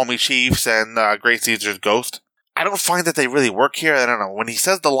Don't Call Me Chiefs and Great Caesar's Ghost. I don't find that they really work here. I don't know. When he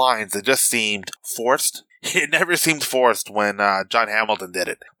says the lines, it just seemed forced. It never seemed forced when John Hamilton did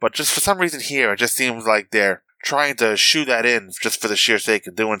it. But just for some reason here, it just seems like they're trying to shoe that in just for the sheer sake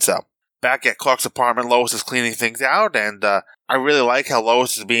of doing so. Back at Clark's apartment, Lois is cleaning things out, and I really like how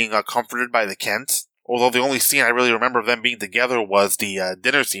Lois is being comforted by the Kents. Although the only scene I really remember of them being together was the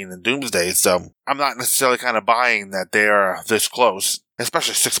dinner scene in Doomsday, so I'm not necessarily kind of buying that they're this close,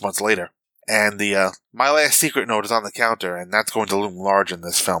 especially 6 months later. And the My Last Secret note is on the counter, and that's going to loom large in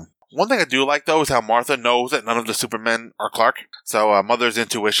this film. One thing I do like, though, is how Martha knows that none of the Supermen are Clark. So, Mother's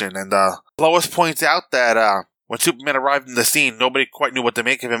intuition. And Lois points out that when Superman arrived in the scene, nobody quite knew what to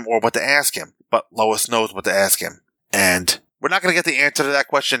make of him or what to ask him. But Lois knows what to ask him. And we're not going to get the answer to that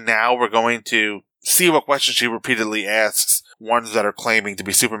question now. We're going to see what questions she repeatedly asks, ones that are claiming to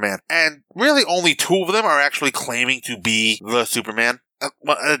be Superman. And really only 2 of them are actually claiming to be the Superman.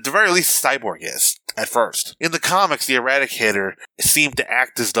 Well, at the very least, Cyborg is, at first. In the comics, the Eradicator seemed to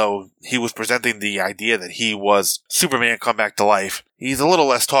act as though he was presenting the idea that he was Superman come back to life. He's a little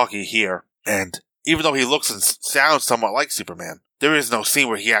less talky here, and even though he looks and sounds somewhat like Superman, there is no scene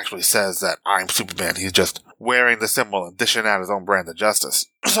where he actually says that I'm Superman. He's just wearing the symbol and dishing out his own brand of justice.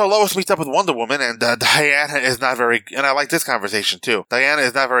 So Lois meets up with Wonder Woman, and Diana is not very... And I like this conversation, too. Diana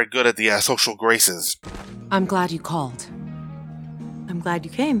is not very good at the social graces. I'm glad you called. I'm glad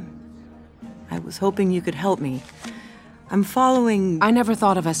you came. I was hoping you could help me. I'm following... I never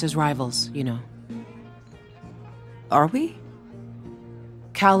thought of us as rivals, you know. Are we?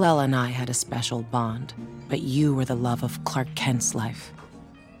 Kal-El and I had a special bond, but you were the love of Clark Kent's life.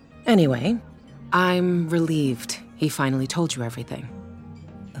 Anyway, I'm relieved he finally told you everything.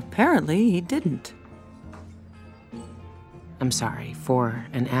 Apparently, he didn't. I'm sorry. For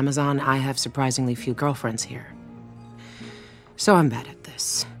an Amazon, I have surprisingly few girlfriends here. So I'm bad at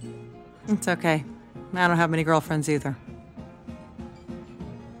this. It's okay. I don't have many girlfriends either.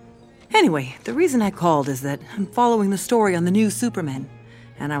 Anyway, the reason I called is that I'm following the story on the new Supermen,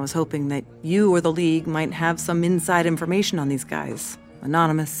 and I was hoping that you or the League might have some inside information on these guys.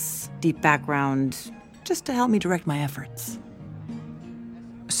 Anonymous, deep background, just to help me direct my efforts.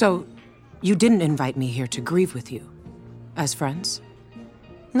 So, you didn't invite me here to grieve with you? As friends?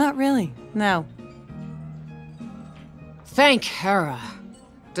 Not really, no. Thank Hera.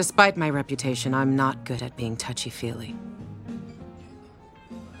 Despite my reputation, I'm not good at being touchy-feely.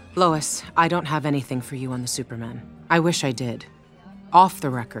 Lois, I don't have anything for you on the Supermen. I wish I did. Off the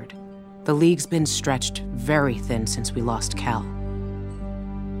record, the League's been stretched very thin since we lost Kal.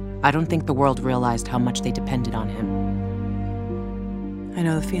 I don't think the world realized how much they depended on him. I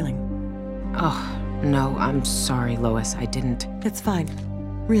know the feeling. Oh, no, I'm sorry, Lois, I didn't. It's fine.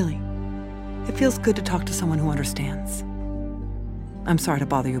 Really. It feels good to talk to someone who understands. I'm sorry to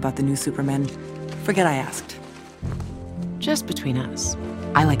bother you about the new Supermen. Forget I asked. Just between us,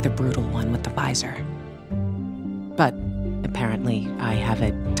 I like the brutal one with the visor. But apparently, I have a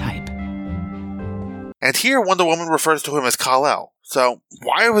type. And here, Wonder Woman refers to him as Kal-El. So,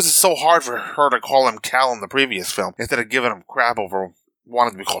 why was it so hard for her to call him Kal in the previous film, instead of giving him crap over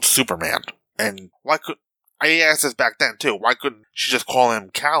wanting to be called Superman? And why could... I asked this back then, too. Why couldn't she just call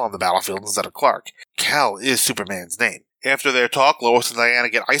him Kal on the battlefield instead of Clark? Kal is Superman's name. After their talk, Lois and Diana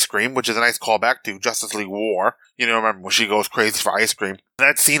get ice cream, which is a nice callback to Justice League War. You know, remember when she goes crazy for ice cream?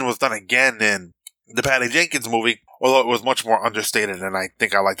 That scene was done again in the Patty Jenkins movie, although it was much more understated, and I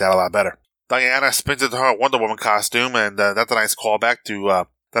think I like that a lot better. Diana spins into her Wonder Woman costume, and that's a nice callback to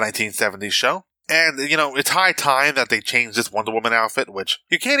the 1970s show. And, it's high time that they change this Wonder Woman outfit, which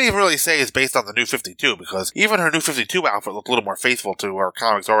you can't even really say is based on the New 52, because even her New 52 outfit looked a little more faithful to her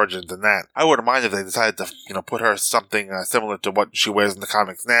comics origins than that. I wouldn't mind if they decided to, put her something similar to what she wears in the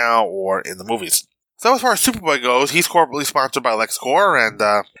comics now or in the movies. So as far as Superboy goes, he's corporately sponsored by LexCorp, and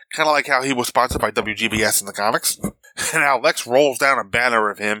kind of like how he was sponsored by WGBS in the comics. And now Lex rolls down a banner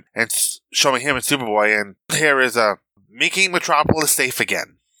of him and showing him and Superboy, and here is Making Metropolis Safe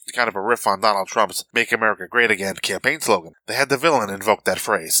Again. Kind of a riff on Donald Trump's Make America Great Again campaign slogan. They had the villain invoke that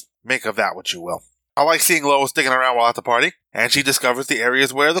phrase. Make of that what you will. I like seeing Lois digging around while at the party, and she discovers the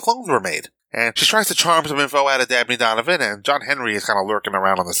areas where the clones were made. And she tries to charm some info out of Dabney Donovan, and John Henry is kind of lurking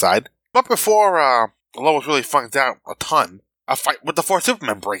around on the side. But before Lois really finds out a ton, a fight with the 4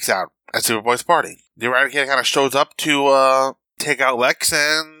 Supermen breaks out at Superboy's party. The Eradicator kind of shows up to take out Lex,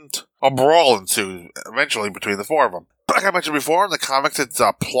 and a brawl ensues eventually between the 4 of them. Like I mentioned before, in the comics, it's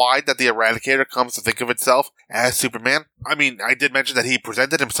implied that the Eradicator comes to think of itself as Superman. I mean, I did mention that he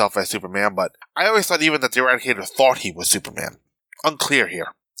presented himself as Superman, but I always thought even that the Eradicator thought he was Superman. Unclear here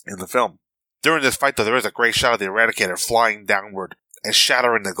in the film. During this fight, though, there is a great shot of the Eradicator flying downward and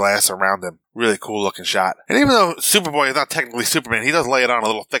shattering the glass around him. Really cool looking shot. And even though Superboy is not technically Superman, he does lay it on a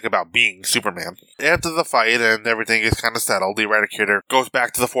little thick about being Superman. After the fight and everything is kind of settled, the Eradicator goes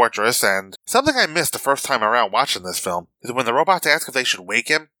back to the fortress, and something I missed the first time around watching this film is when the robots ask if they should wake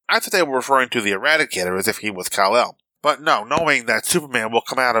him, I thought they were referring to the Eradicator as if he was Kal-El. But no, knowing that Superman will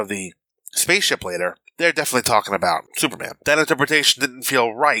come out of the spaceship later, they're definitely talking about Superman. That interpretation didn't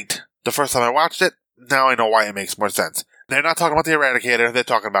feel right the first time I watched it. Now I know why it makes more sense. They're not talking about the Eradicator, they're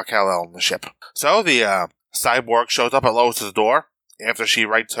talking about Kal-El on the ship. So the cyborg shows up at Lois' door after she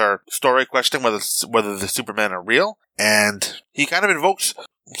writes her story questioning whether the Supermen are real, and he kind of invokes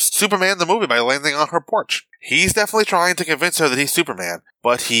Superman the movie by landing on her porch. He's definitely trying to convince her that he's Superman,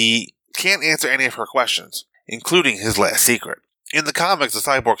 but he can't answer any of her questions, including his last secret. In the comics, the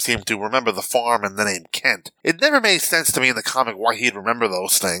cyborg seemed to remember the farm and the name Kent. It never made sense to me in the comic why he'd remember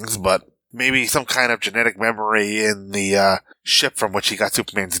those things, but maybe some kind of genetic memory in the ship from which he got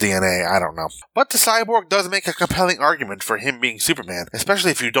Superman's DNA, I don't know. But the cyborg does make a compelling argument for him being Superman,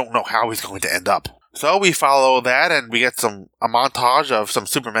 especially if you don't know how he's going to end up. So we follow that, and we get a montage of some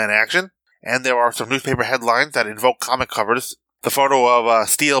Superman action, and there are some newspaper headlines that invoke comic covers. The photo of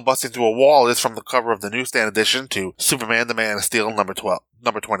Steel busting through a wall is from the cover of the newsstand edition to Superman the Man of Steel number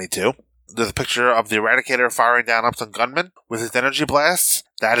 22. There's a picture of the Eradicator firing down on some gunmen with his energy blasts.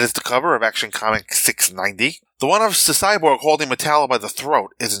 That is the cover of Action Comics 690. The one of the cyborg holding Metallo by the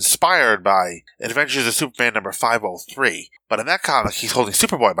throat is inspired by Adventures of Superman number 503. But in that comic, he's holding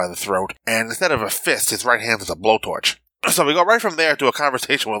Superboy by the throat, and instead of a fist, his right hand is a blowtorch. So we go right from there to a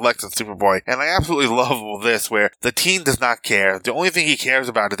conversation with Lex and Superboy, and I absolutely love this, where the teen does not care. The only thing he cares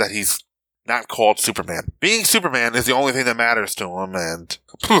about is that he's not called Superman. Being Superman is the only thing that matters to him, and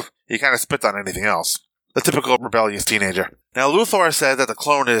he kind of spits on anything else. The typical rebellious teenager. Now, Luthor says that the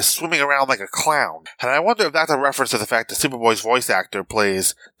clone is swimming around like a clown, and I wonder if that's a reference to the fact that Superboy's voice actor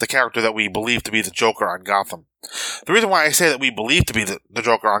plays the character that we believe to be the Joker on Gotham. The reason why I say that we believe to be the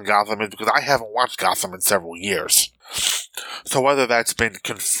Joker on Gotham is because I haven't watched Gotham in several years. So whether that's been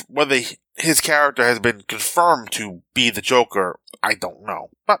whether his character has been confirmed to be the Joker, I don't know.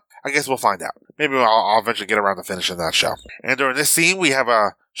 But I guess we'll find out. Maybe I'll eventually get around to finishing that show. And during this scene, we have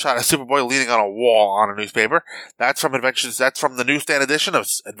a shot of Superboy leaning on a wall on a newspaper. That's from the newsstand edition of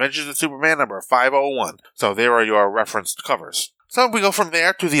Adventures of Superman number 501. So there are your referenced covers. So we go from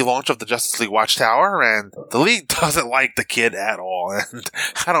there to the launch of the Justice League Watchtower, and the League doesn't like the kid at all, and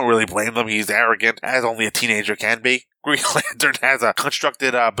I don't really blame them. He's arrogant, as only a teenager can be. Green Lantern has a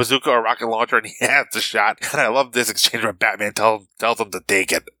constructed bazooka or rocket launcher, and he has the shot, and I love this exchange where Batman tells him to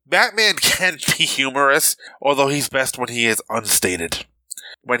take it. Batman can be humorous, although he's best when he is unstated.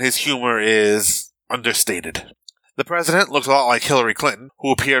 When his humor is understated. The president looks a lot like Hillary Clinton,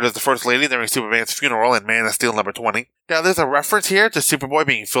 who appeared as the First Lady during Superman's funeral in Man of Steel number 20. Now, there's a reference here to Superboy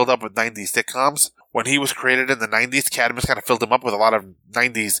being filled up with 90s sitcoms. When he was created in the 90s, Cadmus kind of filled him up with a lot of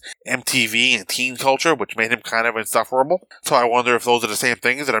 90s MTV and teen culture, which made him kind of insufferable. So I wonder if those are the same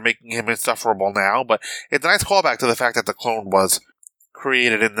things that are making him insufferable now, but it's a nice callback to the fact that the clone was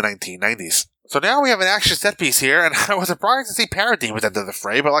created in the 1990s. So now we have an action set piece here, and I was surprised to see Paradine was into the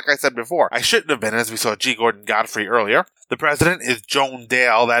fray, but like I said before, I shouldn't have been, as we saw G. Gordon Godfrey earlier. The president is Joan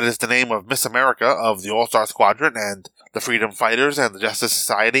Dale, that is the name of Miss America of the All-Star Squadron and the Freedom Fighters and the Justice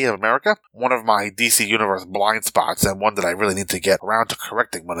Society of America. One of my DC Universe blind spots, and one that I really need to get around to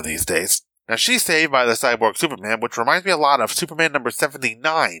correcting one of these days. Now, she's saved by the cyborg Superman, which reminds me a lot of Superman number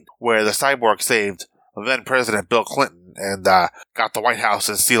 79, where the cyborg saved then-President Bill Clinton and got the White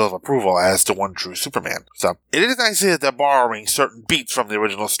House's seal of approval as the one true Superman. So, it is nice that they're borrowing certain beats from the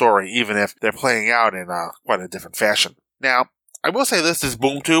original story, even if they're playing out in quite a different fashion. Now, I will say this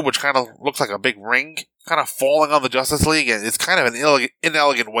Boom Tube, which kind of looks like a big ring, kind of falling on the Justice League, and it's kind of an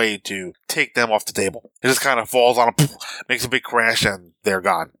inelegant way to take them off the table. It just kind of falls on them, makes a big crash, and they're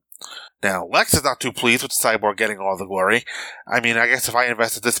gone. Now, Lex is not too pleased with the cyborg getting all the glory. I mean, I guess if I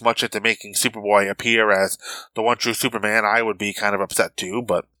invested this much into making Superboy appear as the one true Superman, I would be kind of upset too,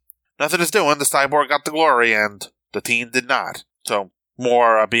 but nothing is doing. The cyborg got the glory, and the teen did not. So,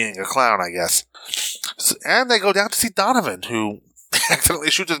 more being a clown, I guess. And they go down to see Donovan, who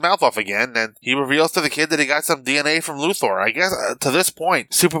accidentally shoots his mouth off again, and he reveals to the kid that he got some DNA from Luthor. I guess to this point,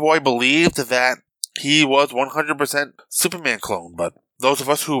 Superboy believed that he was 100% Superman clone, but those of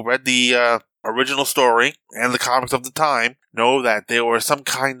us who read the original story and the comics of the time know that there were some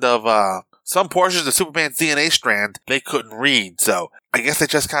kind of, some portions of Superman's DNA strand they couldn't read, so I guess they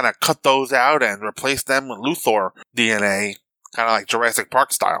just kind of cut those out and replaced them with Luthor DNA, kind of like Jurassic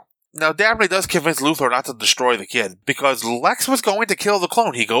Park style. Now, Dabney does convince Luthor not to destroy the kid, because Lex was going to kill the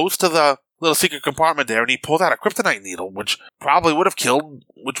clone. He goes to the little secret compartment there, and he pulls out a kryptonite needle, which would have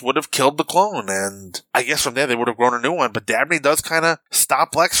killed the clone, and I guess from there they would have grown a new one, but Dabney does kind of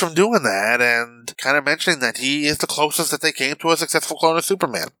stop Lex from doing that, and kind of mentioning that he is the closest that they came to a successful clone of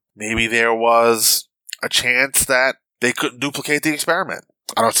Superman. Maybe there was a chance that they couldn't duplicate the experiment.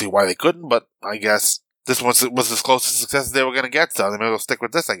 I don't see why they couldn't, but I guess this was as close to success as they were going to get, so they may as well stick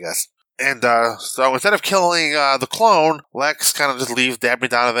with this, I guess. And so instead of killing the clone, Lex kind of just leaves Dabney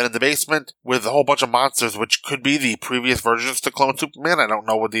Donovan in the basement with a whole bunch of monsters, which could be the previous versions to clone Superman. I don't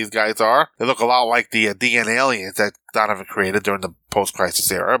know what these guys are. They look a lot like the DNA aliens that Donovan created during the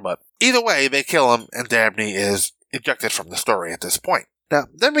post-crisis era, but either way, they kill him, and Dabney is ejected from the story at this point. Now,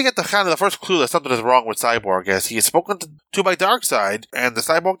 then we get the kind of the first clue that something is wrong with Cyborg, as he is spoken to by Darkseid, and the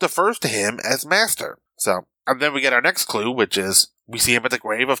Cyborg defers to him as Master. So, and then we get our next clue, which is we see him at the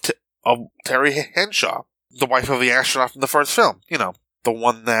grave of Terry Henshaw, the wife of the astronaut from the first film. You know, the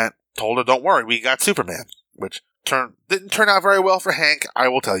one that told her, "Don't worry, we got Superman," which didn't turn out very well for Hank, I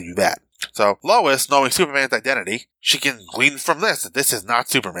will tell you that. So, Lois, knowing Superman's identity, she can glean from this that this is not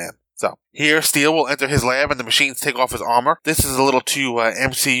Superman. So, here, Steel will enter his lab and the machines take off his armor. This is a little too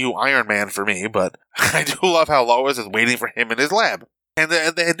MCU Iron Man for me, but I do love how Lois is waiting for him in his lab. And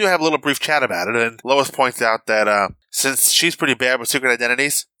they do have a little brief chat about it, and Lois points out that since she's pretty bad with secret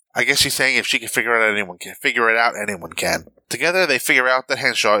identities, I guess she's saying if she can figure it out, anyone can. Together, they figure out that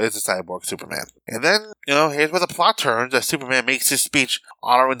Henshaw is the cyborg Superman. And then, here's where the plot turns as Superman makes his speech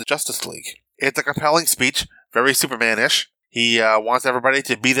honoring the Justice League. It's a compelling speech, very Superman-ish. He wants everybody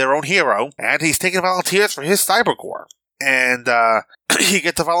to be their own hero, and he's taking volunteers for his cyber corps. And he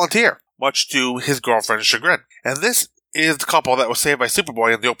gets a volunteer, much to his girlfriend's chagrin. And this is the couple that was saved by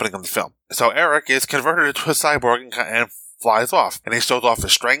Superboy in the opening of the film. So Eric is converted into a cyborg and flies off, and he shows off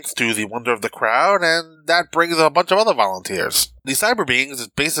his strength to the wonder of the crowd, and that brings a bunch of other volunteers. The cyber beings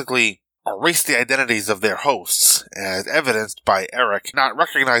basically erase the identities of their hosts, as evidenced by Eric not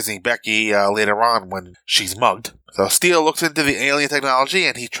recognizing Becky later on when she's mugged. So Steel looks into the alien technology,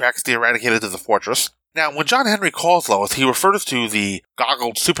 and he tracks the Eradicator to the fortress. Now, when John Henry calls Lois, he refers to the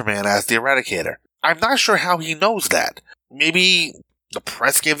goggled Superman as the Eradicator. I'm not sure how he knows that. Maybe the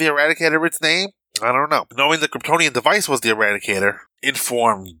press gave the Eradicator its name? I don't know. Knowing the Kryptonian device was the Eradicator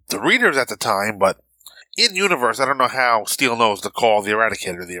informed the readers at the time, but in-universe, I don't know how Steel knows to call the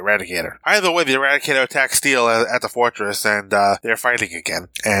Eradicator. Either way, the Eradicator attacks Steel at the fortress, and they're fighting again.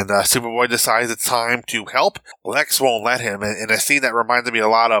 And Superboy decides it's time to help. Lex won't let him, in a scene that reminded me a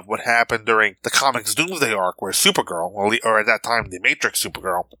lot of what happened during the comics Doomsday arc, where Supergirl, or at that time, the Matrix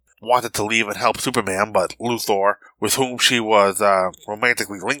Supergirl, wanted to leave and help Superman, but Luthor, with whom she was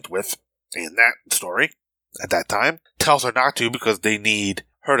romantically linked with in that story at that time, tells her not to because they need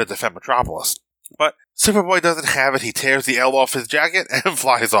her to defend Metropolis. But Superboy doesn't have it. He tears the L off his jacket and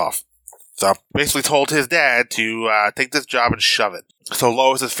flies off. So, basically told his dad to take this job and shove it. So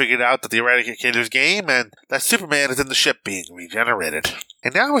Lois has figured out that the Eradicator's game and that Superman is in the ship being regenerated.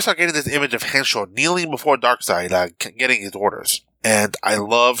 And now we start getting this image of Henshaw kneeling before Darkseid, getting his orders. And I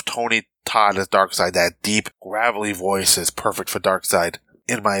love Tony Todd as Darkseid. That deep, gravelly voice is perfect for Darkseid,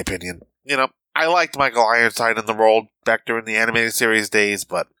 in my opinion. I liked Michael Ironside in the role back during the animated series days,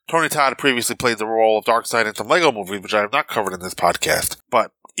 but Tony Todd previously played the role of Darkseid in some Lego movies, which I have not covered in this podcast.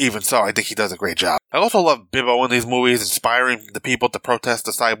 But even so, I think he does a great job. I also love Bibbo in these movies, inspiring the people to protest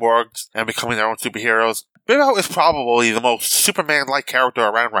the cyborgs and becoming their own superheroes. Bibbo is probably the most Superman-like character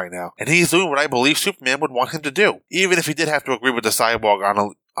around right now, and he's doing what I believe Superman would want him to do, even if he did have to agree with the cyborg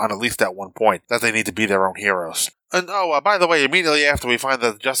on at least that one point, that they need to be their own heroes. And by the way, immediately after we find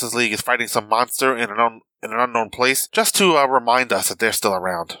that the Justice League is fighting some monster in an unknown place, just to remind us that they're still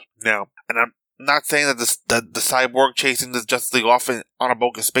around. Now, and I'm not saying that the cyborg chasing the Justice League off on a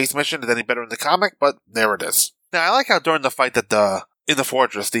bogus space mission is any better in the comic, but there it is. Now, I like how during the fight that in the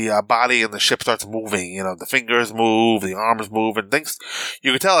fortress, the body in the ship starts moving. You know, the fingers move, the arms move, and things.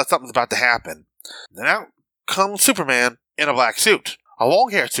 You can tell that something's about to happen. Then out comes Superman in a black suit. A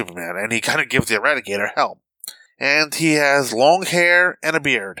long-haired Superman, and he kind of gives the Eradicator hell. And he has long hair and a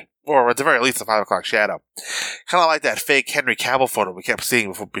beard. Or at the very least, a 5 o'clock shadow. Kind of like that fake Henry Cavill photo we kept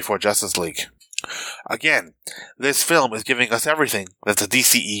seeing before Justice League. Again, this film is giving us everything that the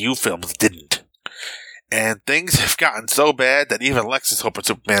DCEU films didn't. And things have gotten so bad that even Lex is hoping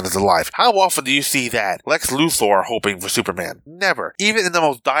Superman is alive. How often do you see that? Lex Luthor hoping for Superman? Never. Even in the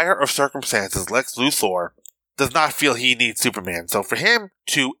most dire of circumstances, Lex Luthor does not feel he needs Superman. So for him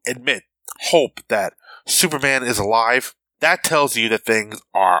to hope that Superman is alive, that tells you that things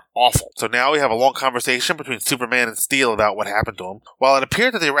are awful. So now we have a long conversation between Superman and Steel about what happened to him. While it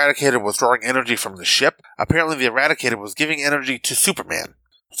appeared that the Eradicator was drawing energy from the ship, apparently the Eradicator was giving energy to Superman.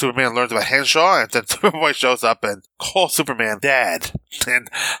 Superman learns about Henshaw, and then Superboy shows up and calls Superman Dad. And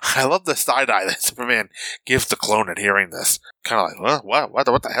I love the side-eye that Superman gives the clone at hearing this. Kind of like, what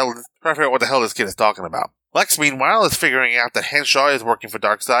the hell? Trying to figure out what the hell this kid is talking about. Lex, meanwhile, is figuring out that Henshaw is working for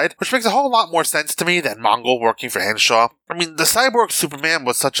Darkseid, which makes a whole lot more sense to me than Mongol working for Henshaw. I mean, the cyborg Superman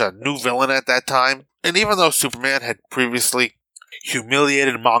was such a new villain at that time, and even though Superman had previously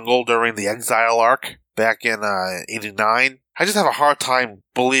humiliated Mongol during the Exile arc back in 89, I just have a hard time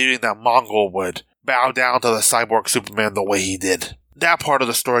believing that Mongol would bow down to the cyborg Superman the way he did. That part of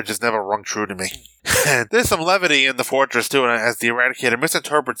the story just never rung true to me. There's some levity in the fortress too, and as the Eradicator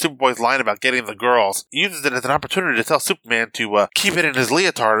misinterprets Superboy's line about getting the girls, he uses it as an opportunity to tell Superman to keep it in his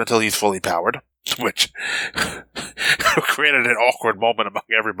leotard until he's fully powered, which created an awkward moment among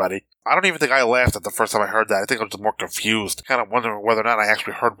everybody. I don't even think I laughed at the first time I heard that. I think I was just more confused, kind of wondering whether or not I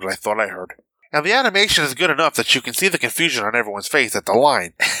actually heard what I thought I heard. Now, the animation is good enough that you can see the confusion on everyone's face at the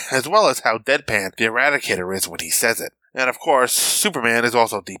line, as well as how deadpan the Eradicator is when he says it. And of course, Superman is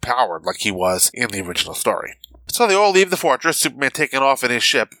also depowered like he was in the original story. So they all leave the fortress, Superman taking off in his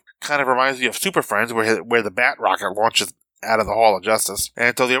ship. Kind of reminds me of Super Friends, where the Bat Rocket launches out of the Hall of Justice.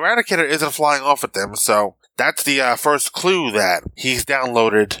 And so the Eradicator isn't flying off with them, so that's the first clue that he's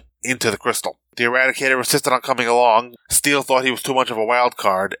downloaded into the crystal. The Eradicator insisted on coming along. Steel thought he was too much of a wild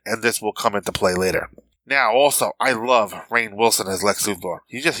card, and this will come into play later. Now, also, I love Rainn Wilson as Lex Luthor.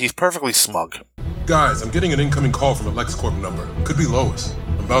 He's perfectly smug. Guys, I'm getting an incoming call from a LexCorp number. Could be Lois.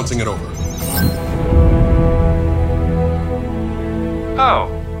 I'm bouncing it over.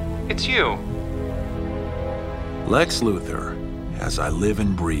 Oh, it's you. Lex Luthor, as I live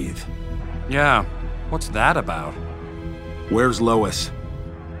and breathe. Yeah, what's that about? Where's Lois?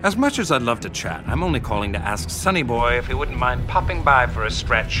 As much as I'd love to chat, I'm only calling to ask Sonny Boy if he wouldn't mind popping by for a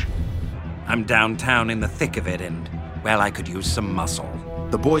stretch. I'm downtown in the thick of it, and, well, I could use some muscle.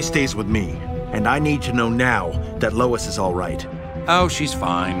 The boy stays with me, and I need to know now that Lois is all right. Oh, she's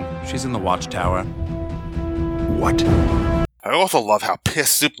fine. She's in the watchtower. What? I also love how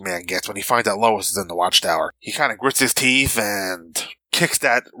pissed Superman gets when he finds out Lois is in the watchtower. He kind of grits his teeth and kicks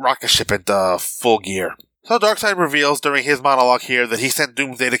that rocket ship into full gear. So Darkseid reveals during his monologue here that he sent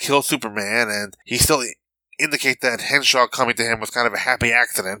Doomsday to kill Superman, and he still indicates that Henshaw coming to him was kind of a happy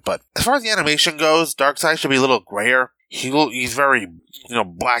accident, but as far as the animation goes, Darkseid should be a little grayer. He's very,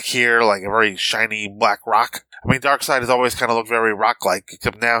 black here, like a very shiny black rock. I mean, Darkseid has always kind of looked very rock-like,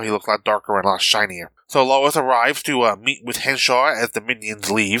 except now he looks a lot darker and a lot shinier. So Lois arrives to meet with Henshaw as the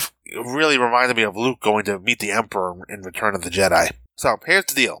minions leave. It really reminded me of Luke going to meet the Emperor in Return of the Jedi. So, here's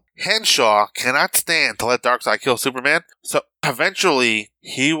the deal. Henshaw cannot stand to let Darkseid kill Superman, so eventually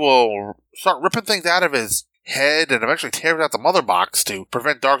he will start ripping things out of his head and eventually tears out the mother box to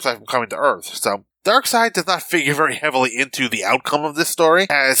prevent Darkseid from coming to Earth. So, Darkseid does not figure very heavily into the outcome of this story,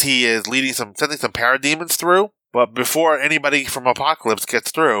 as he is sending some parademons through. But before anybody from Apocalypse gets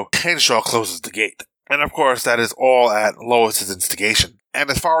through, Henshaw closes the gate. And of course, that is all at Lois's instigation. And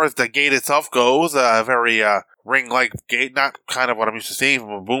as far as the gate itself goes, a very ring-like gate, not kind of what I'm used to seeing from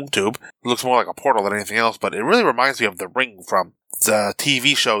a boom tube. It looks more like a portal than anything else, but it really reminds me of the ring from the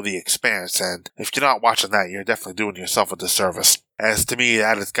TV show The Expanse. And if you're not watching that, you're definitely doing yourself a disservice. As to me,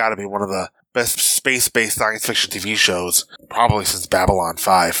 that has got to be one of the best space-based science fiction TV shows, probably since Babylon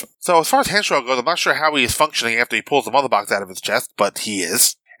 5. So as far as Henshaw goes, I'm not sure how he is functioning after he pulls the mother box out of his chest, but he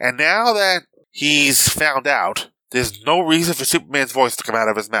is. And now that he's found out, there's no reason for Superman's voice to come out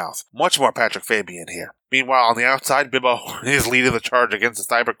of his mouth. Much more Patrick Fabian here. Meanwhile, on the outside, Bibbo is leading the charge against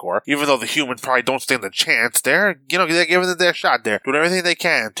the Cyber Corps. Even though the humans probably don't stand a chance, they're giving it their shot there, doing everything they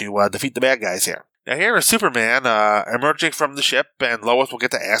can to defeat the bad guys here. Now here is Superman emerging from the ship, and Lois will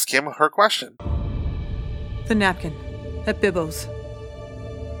get to ask him her question. The napkin at Bibbo's.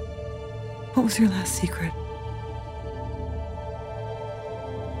 What was your last secret?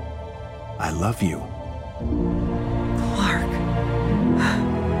 I love you. Clark.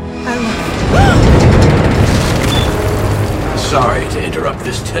 I love you. Sorry to interrupt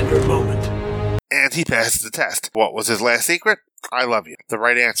this tender moment. And he passes the test. What was his last secret? I love you. The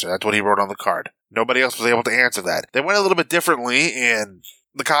right answer. That's what he wrote on the card. Nobody else was able to answer that. They went a little bit differently in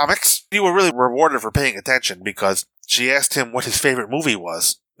the comics. You were really rewarded for paying attention because she asked him what his favorite movie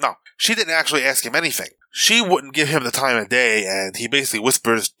was. No, she didn't actually ask him anything. She wouldn't give him the time of day, and he basically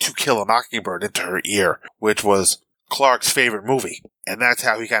whispers To Kill a Mockingbird into her ear, which was Clark's favorite movie. And that's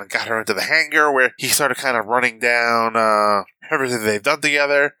how he kind of got her into the hangar, where he started kind of running down everything they've done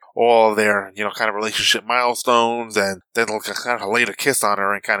together, all their, kind of relationship milestones, and then kind of laid a kiss on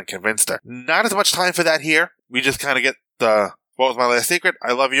her and kind of convinced her. Not as much time for that here. We just kind of get the, what was my last secret?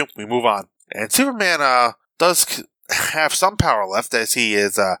 I love you. We move on. And Superman does have some power left as he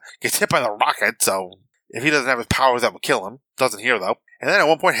gets hit by the rocket, so if he doesn't have his powers, that would kill him. Doesn't here, though. And then at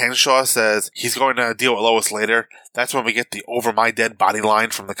one point, Henshaw says he's going to deal with Lois later. That's when we get the over my dead body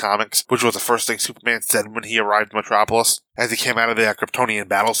line from the comics, which was the first thing Superman said when he arrived in Metropolis, as he came out of the Kryptonian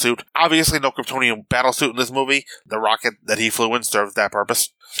battlesuit. Obviously, no Kryptonian battlesuit in this movie. The rocket that he flew in served that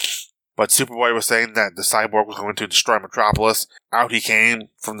purpose. But Superboy was saying that the cyborg was going to destroy Metropolis. Out he came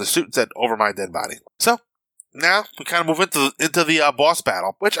from the suit that said over my dead body. So, now we kind of move into the boss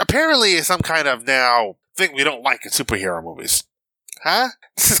battle, which apparently is some kind of now thing we don't like in superhero movies. Huh?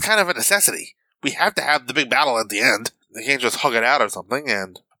 This is kind of a necessity. We have to have the big battle at the end. They can't just hug it out or something,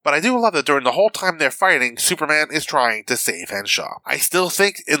 But I do love that during the whole time they're fighting, Superman is trying to save Henshaw. I still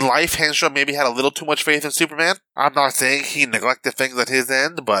think in life Henshaw maybe had a little too much faith in Superman. I'm not saying he neglected things at his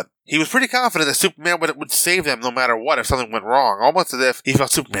end, but he was pretty confident that Superman would save them no matter what if something went wrong. Almost as if he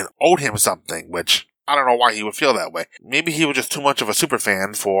felt Superman owed him something, which I don't know why he would feel that way. Maybe he was just too much of a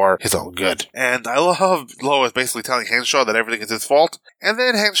superfan for his own good. And I love Lois basically telling Henshaw that everything is his fault, and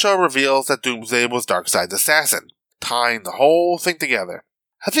then Henshaw reveals that Doomsday was Darkseid's assassin, tying the whole thing together.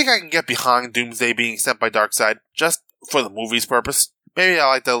 I think I can get behind Doomsday being sent by Darkseid, just for the movie's purpose. Maybe I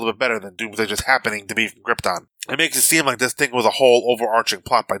like that a little bit better than Doomsday just happening to be from Krypton. It makes it seem like this thing was a whole overarching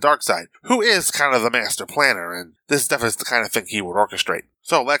plot by Darkseid, who is kind of the master planner, and this is definitely the kind of thing he would orchestrate.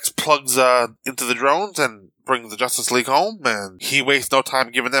 So Lex plugs into the drones and brings the Justice League home, and he wastes no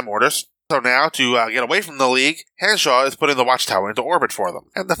time giving them orders. So now, to get away from the League, Henshaw is putting the Watchtower into orbit for them.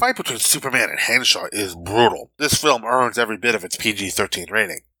 And the fight between Superman and Henshaw is brutal. This film earns every bit of its PG-13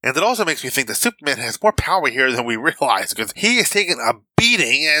 rating. And it also makes me think that Superman has more power here than we realize, because he is taking a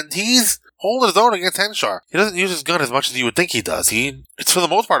beating, and he's holding his own against Henshaw. He doesn't use his gun as much as you would think he does. It's for the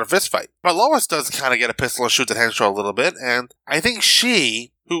most part a fist fight. But Lois does kind of get a pistol and shoots at Henshaw a little bit, and I think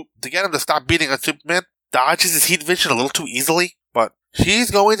she, who, to get him to stop beating on Superman, dodges his heat vision a little too easily. But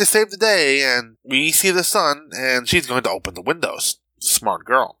she's going to save the day, and we see the sun, and she's going to open the windows. Smart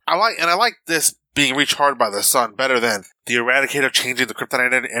girl. I like this being reached hard by the sun better than the Eradicator changing the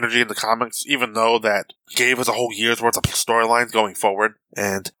kryptonite energy in the comics, even though that gave us a whole year's worth of storylines going forward.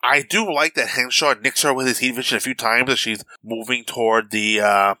 And I do like that Henshaw nicks her with his heat vision a few times as she's moving toward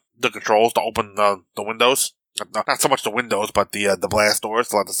the controls to open the windows. Not so much the windows, but the blast doors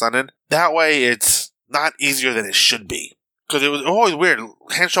to let the sun in. That way, it's not easier than it should be. Because it was always weird.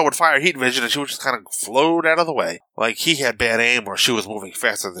 Henshaw would fire heat vision and she would just kind of float out of the way. Like he had bad aim or she was moving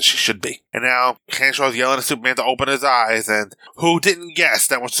faster than she should be. And now Henshaw's yelling at Superman to open his eyes, and who didn't guess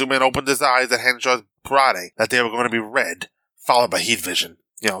that when Superman opened his eyes at Henshaw's karate, that they were going to be red, followed by heat vision.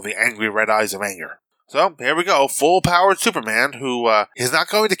 The angry red eyes of anger. So, here we go. Full-powered Superman, who is not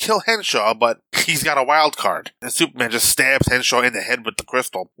going to kill Henshaw, but he's got a wild card. And Superman just stabs Henshaw in the head with the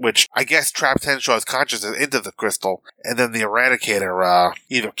crystal, which I guess traps Henshaw's consciousness into the crystal, and then the Eradicator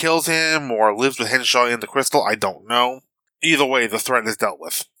either kills him or lives with Henshaw in the crystal. I don't know. Either way, the threat is dealt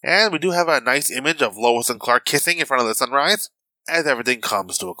with. And we do have a nice image of Lois and Clark kissing in front of the sunrise, as everything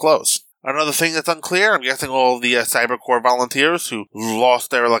comes to a close. Another thing that's unclear, I'm guessing all the Cyber Corps volunteers who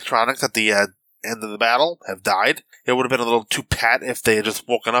lost their electronics at the end of the battle have died. It would have been a little too pat if they had just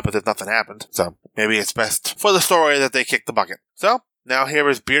woken up as if nothing happened. So maybe it's best for the story that they kicked the bucket. So Now here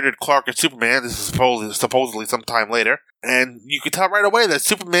is bearded Clark and Superman. This is supposedly sometime later. And you can tell right away that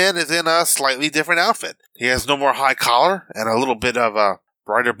Superman is in a slightly different outfit. He has no more high collar and a little bit of a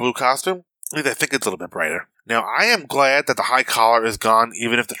brighter blue costume. At least I think it's a little bit brighter. Now, I am glad that the high collar is gone,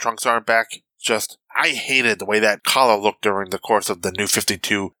 even if the trunks aren't back. Just, I hated the way that collar looked during the course of the New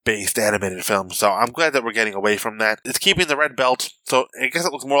 52-based animated film, so I'm glad that we're getting away from that. It's keeping the red belt, so I guess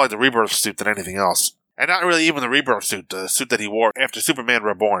it looks more like the Rebirth suit than anything else. And not really even the Rebirth suit, the suit that he wore after Superman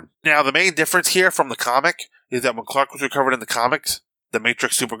Reborn. Now, the main difference here from the comic is that when Clark was recovered in the comics, the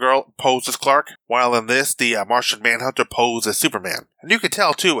Matrix Supergirl posed as Clark, while in this, the Martian Manhunter posed as Superman. And you can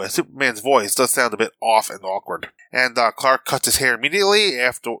tell, too, as Superman's voice does sound a bit off and awkward. And Clark cuts his hair immediately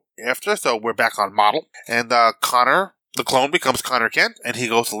after, so we're back on model. And Connor, the clone, becomes Connor Kent, and he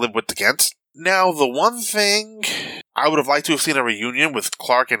goes to live with the Kents. Now, the one thing, I would have liked to have seen a reunion with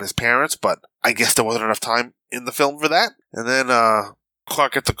Clark and his parents, but I guess there wasn't enough time in the film for that. And then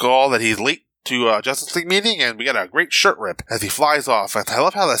Clark gets a call that he's late to Justice League meeting, and we get a great shirt rip as he flies off. And I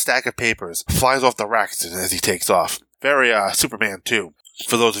love how the stack of papers flies off the racks as he takes off. Very Superman 2.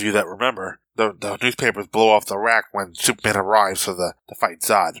 For those of you that remember, the newspapers blow off the rack when Superman arrives for the fight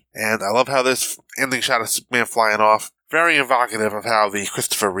Zod. And I love how this ending shot of Superman flying off, very evocative of how the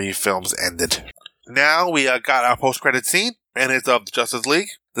Christopher Reeve films ended. Now we got our post-credit scene, and it's of the Justice League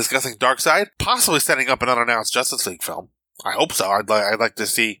discussing Darkseid, possibly setting up an unannounced Justice League film. I hope so. I'd like to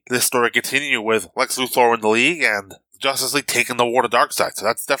see this story continue with Lex Luthor in the League and Justice League taking the war to Darkseid. So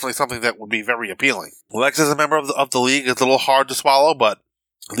that's definitely something that would be very appealing. Lex as a member of the League is a little hard to swallow, but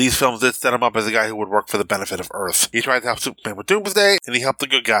these films did set him up as a guy who would work for the benefit of Earth. He tried to help Superman with Doomsday, and he helped the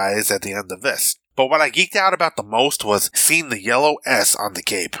good guys at the end of this. But what I geeked out about the most was seeing the yellow S on the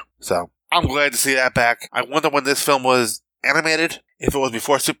cape. So I'm glad to see that back. I wonder when this film was animated, if it was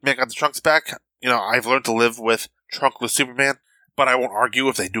before Superman got the trunks back. You know, I've learned to live with trunkless Superman, but I won't argue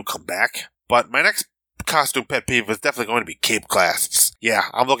if they do come back. But my next costume pet peeve is definitely going to be cape clasps. Yeah,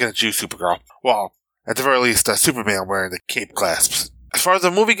 I'm looking at you, Supergirl. Well, at the very least, Superman wearing the cape clasps. As far as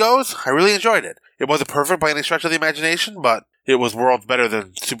the movie goes, I really enjoyed it. It wasn't perfect by any stretch of the imagination, but it was worlds better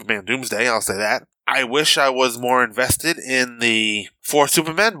than Superman Doomsday, I'll say that. I wish I was more invested in the 4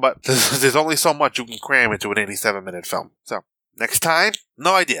 Supermen, but there's only so much you can cram into an 87-minute film. So, next time,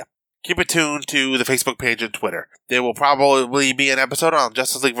 no idea. Keep it tuned to the Facebook page and Twitter. There will probably be an episode on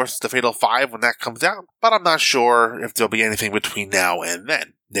Justice League vs. the Fatal 5 when that comes out, but I'm not sure if there'll be anything between now and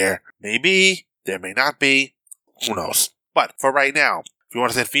then. There may be, there may not be, who knows. But for right now, if you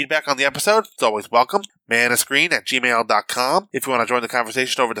want to send feedback on the episode, it's always welcome. manofscreen@gmail.com. If you want to join the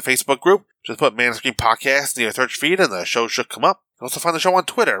conversation over the Facebook group, just put Man of Screen Podcast in your search feed and the show should come up. You can also find the show on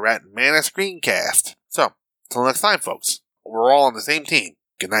Twitter at Man of Screencast. So, until next time, folks, we're all on the same team.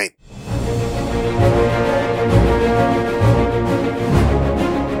 Good night.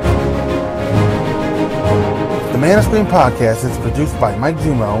 The Man of Screen Podcast is produced by Mike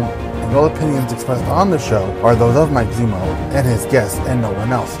Zumo, and all opinions expressed on the show are those of Mike Zumo and his guests and no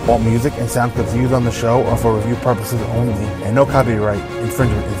one else. All music and sound clips used on the show are for review purposes only, and no copyright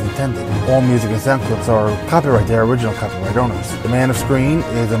infringement is intended. All music and sound clips are copyright their original copyright owners. The Man of Screen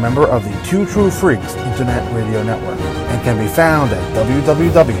is a member of the Two True Freaks Internet Radio Network and can be found at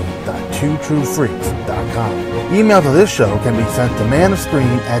www.twotruefreaks.com. Email to this show can be sent to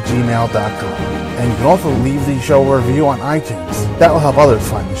manofscreen@gmail.com. And you can also leave the show a review on iTunes. That will help others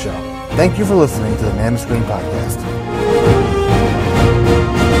find the show. Thank you for listening to the Man of Screen Podcast.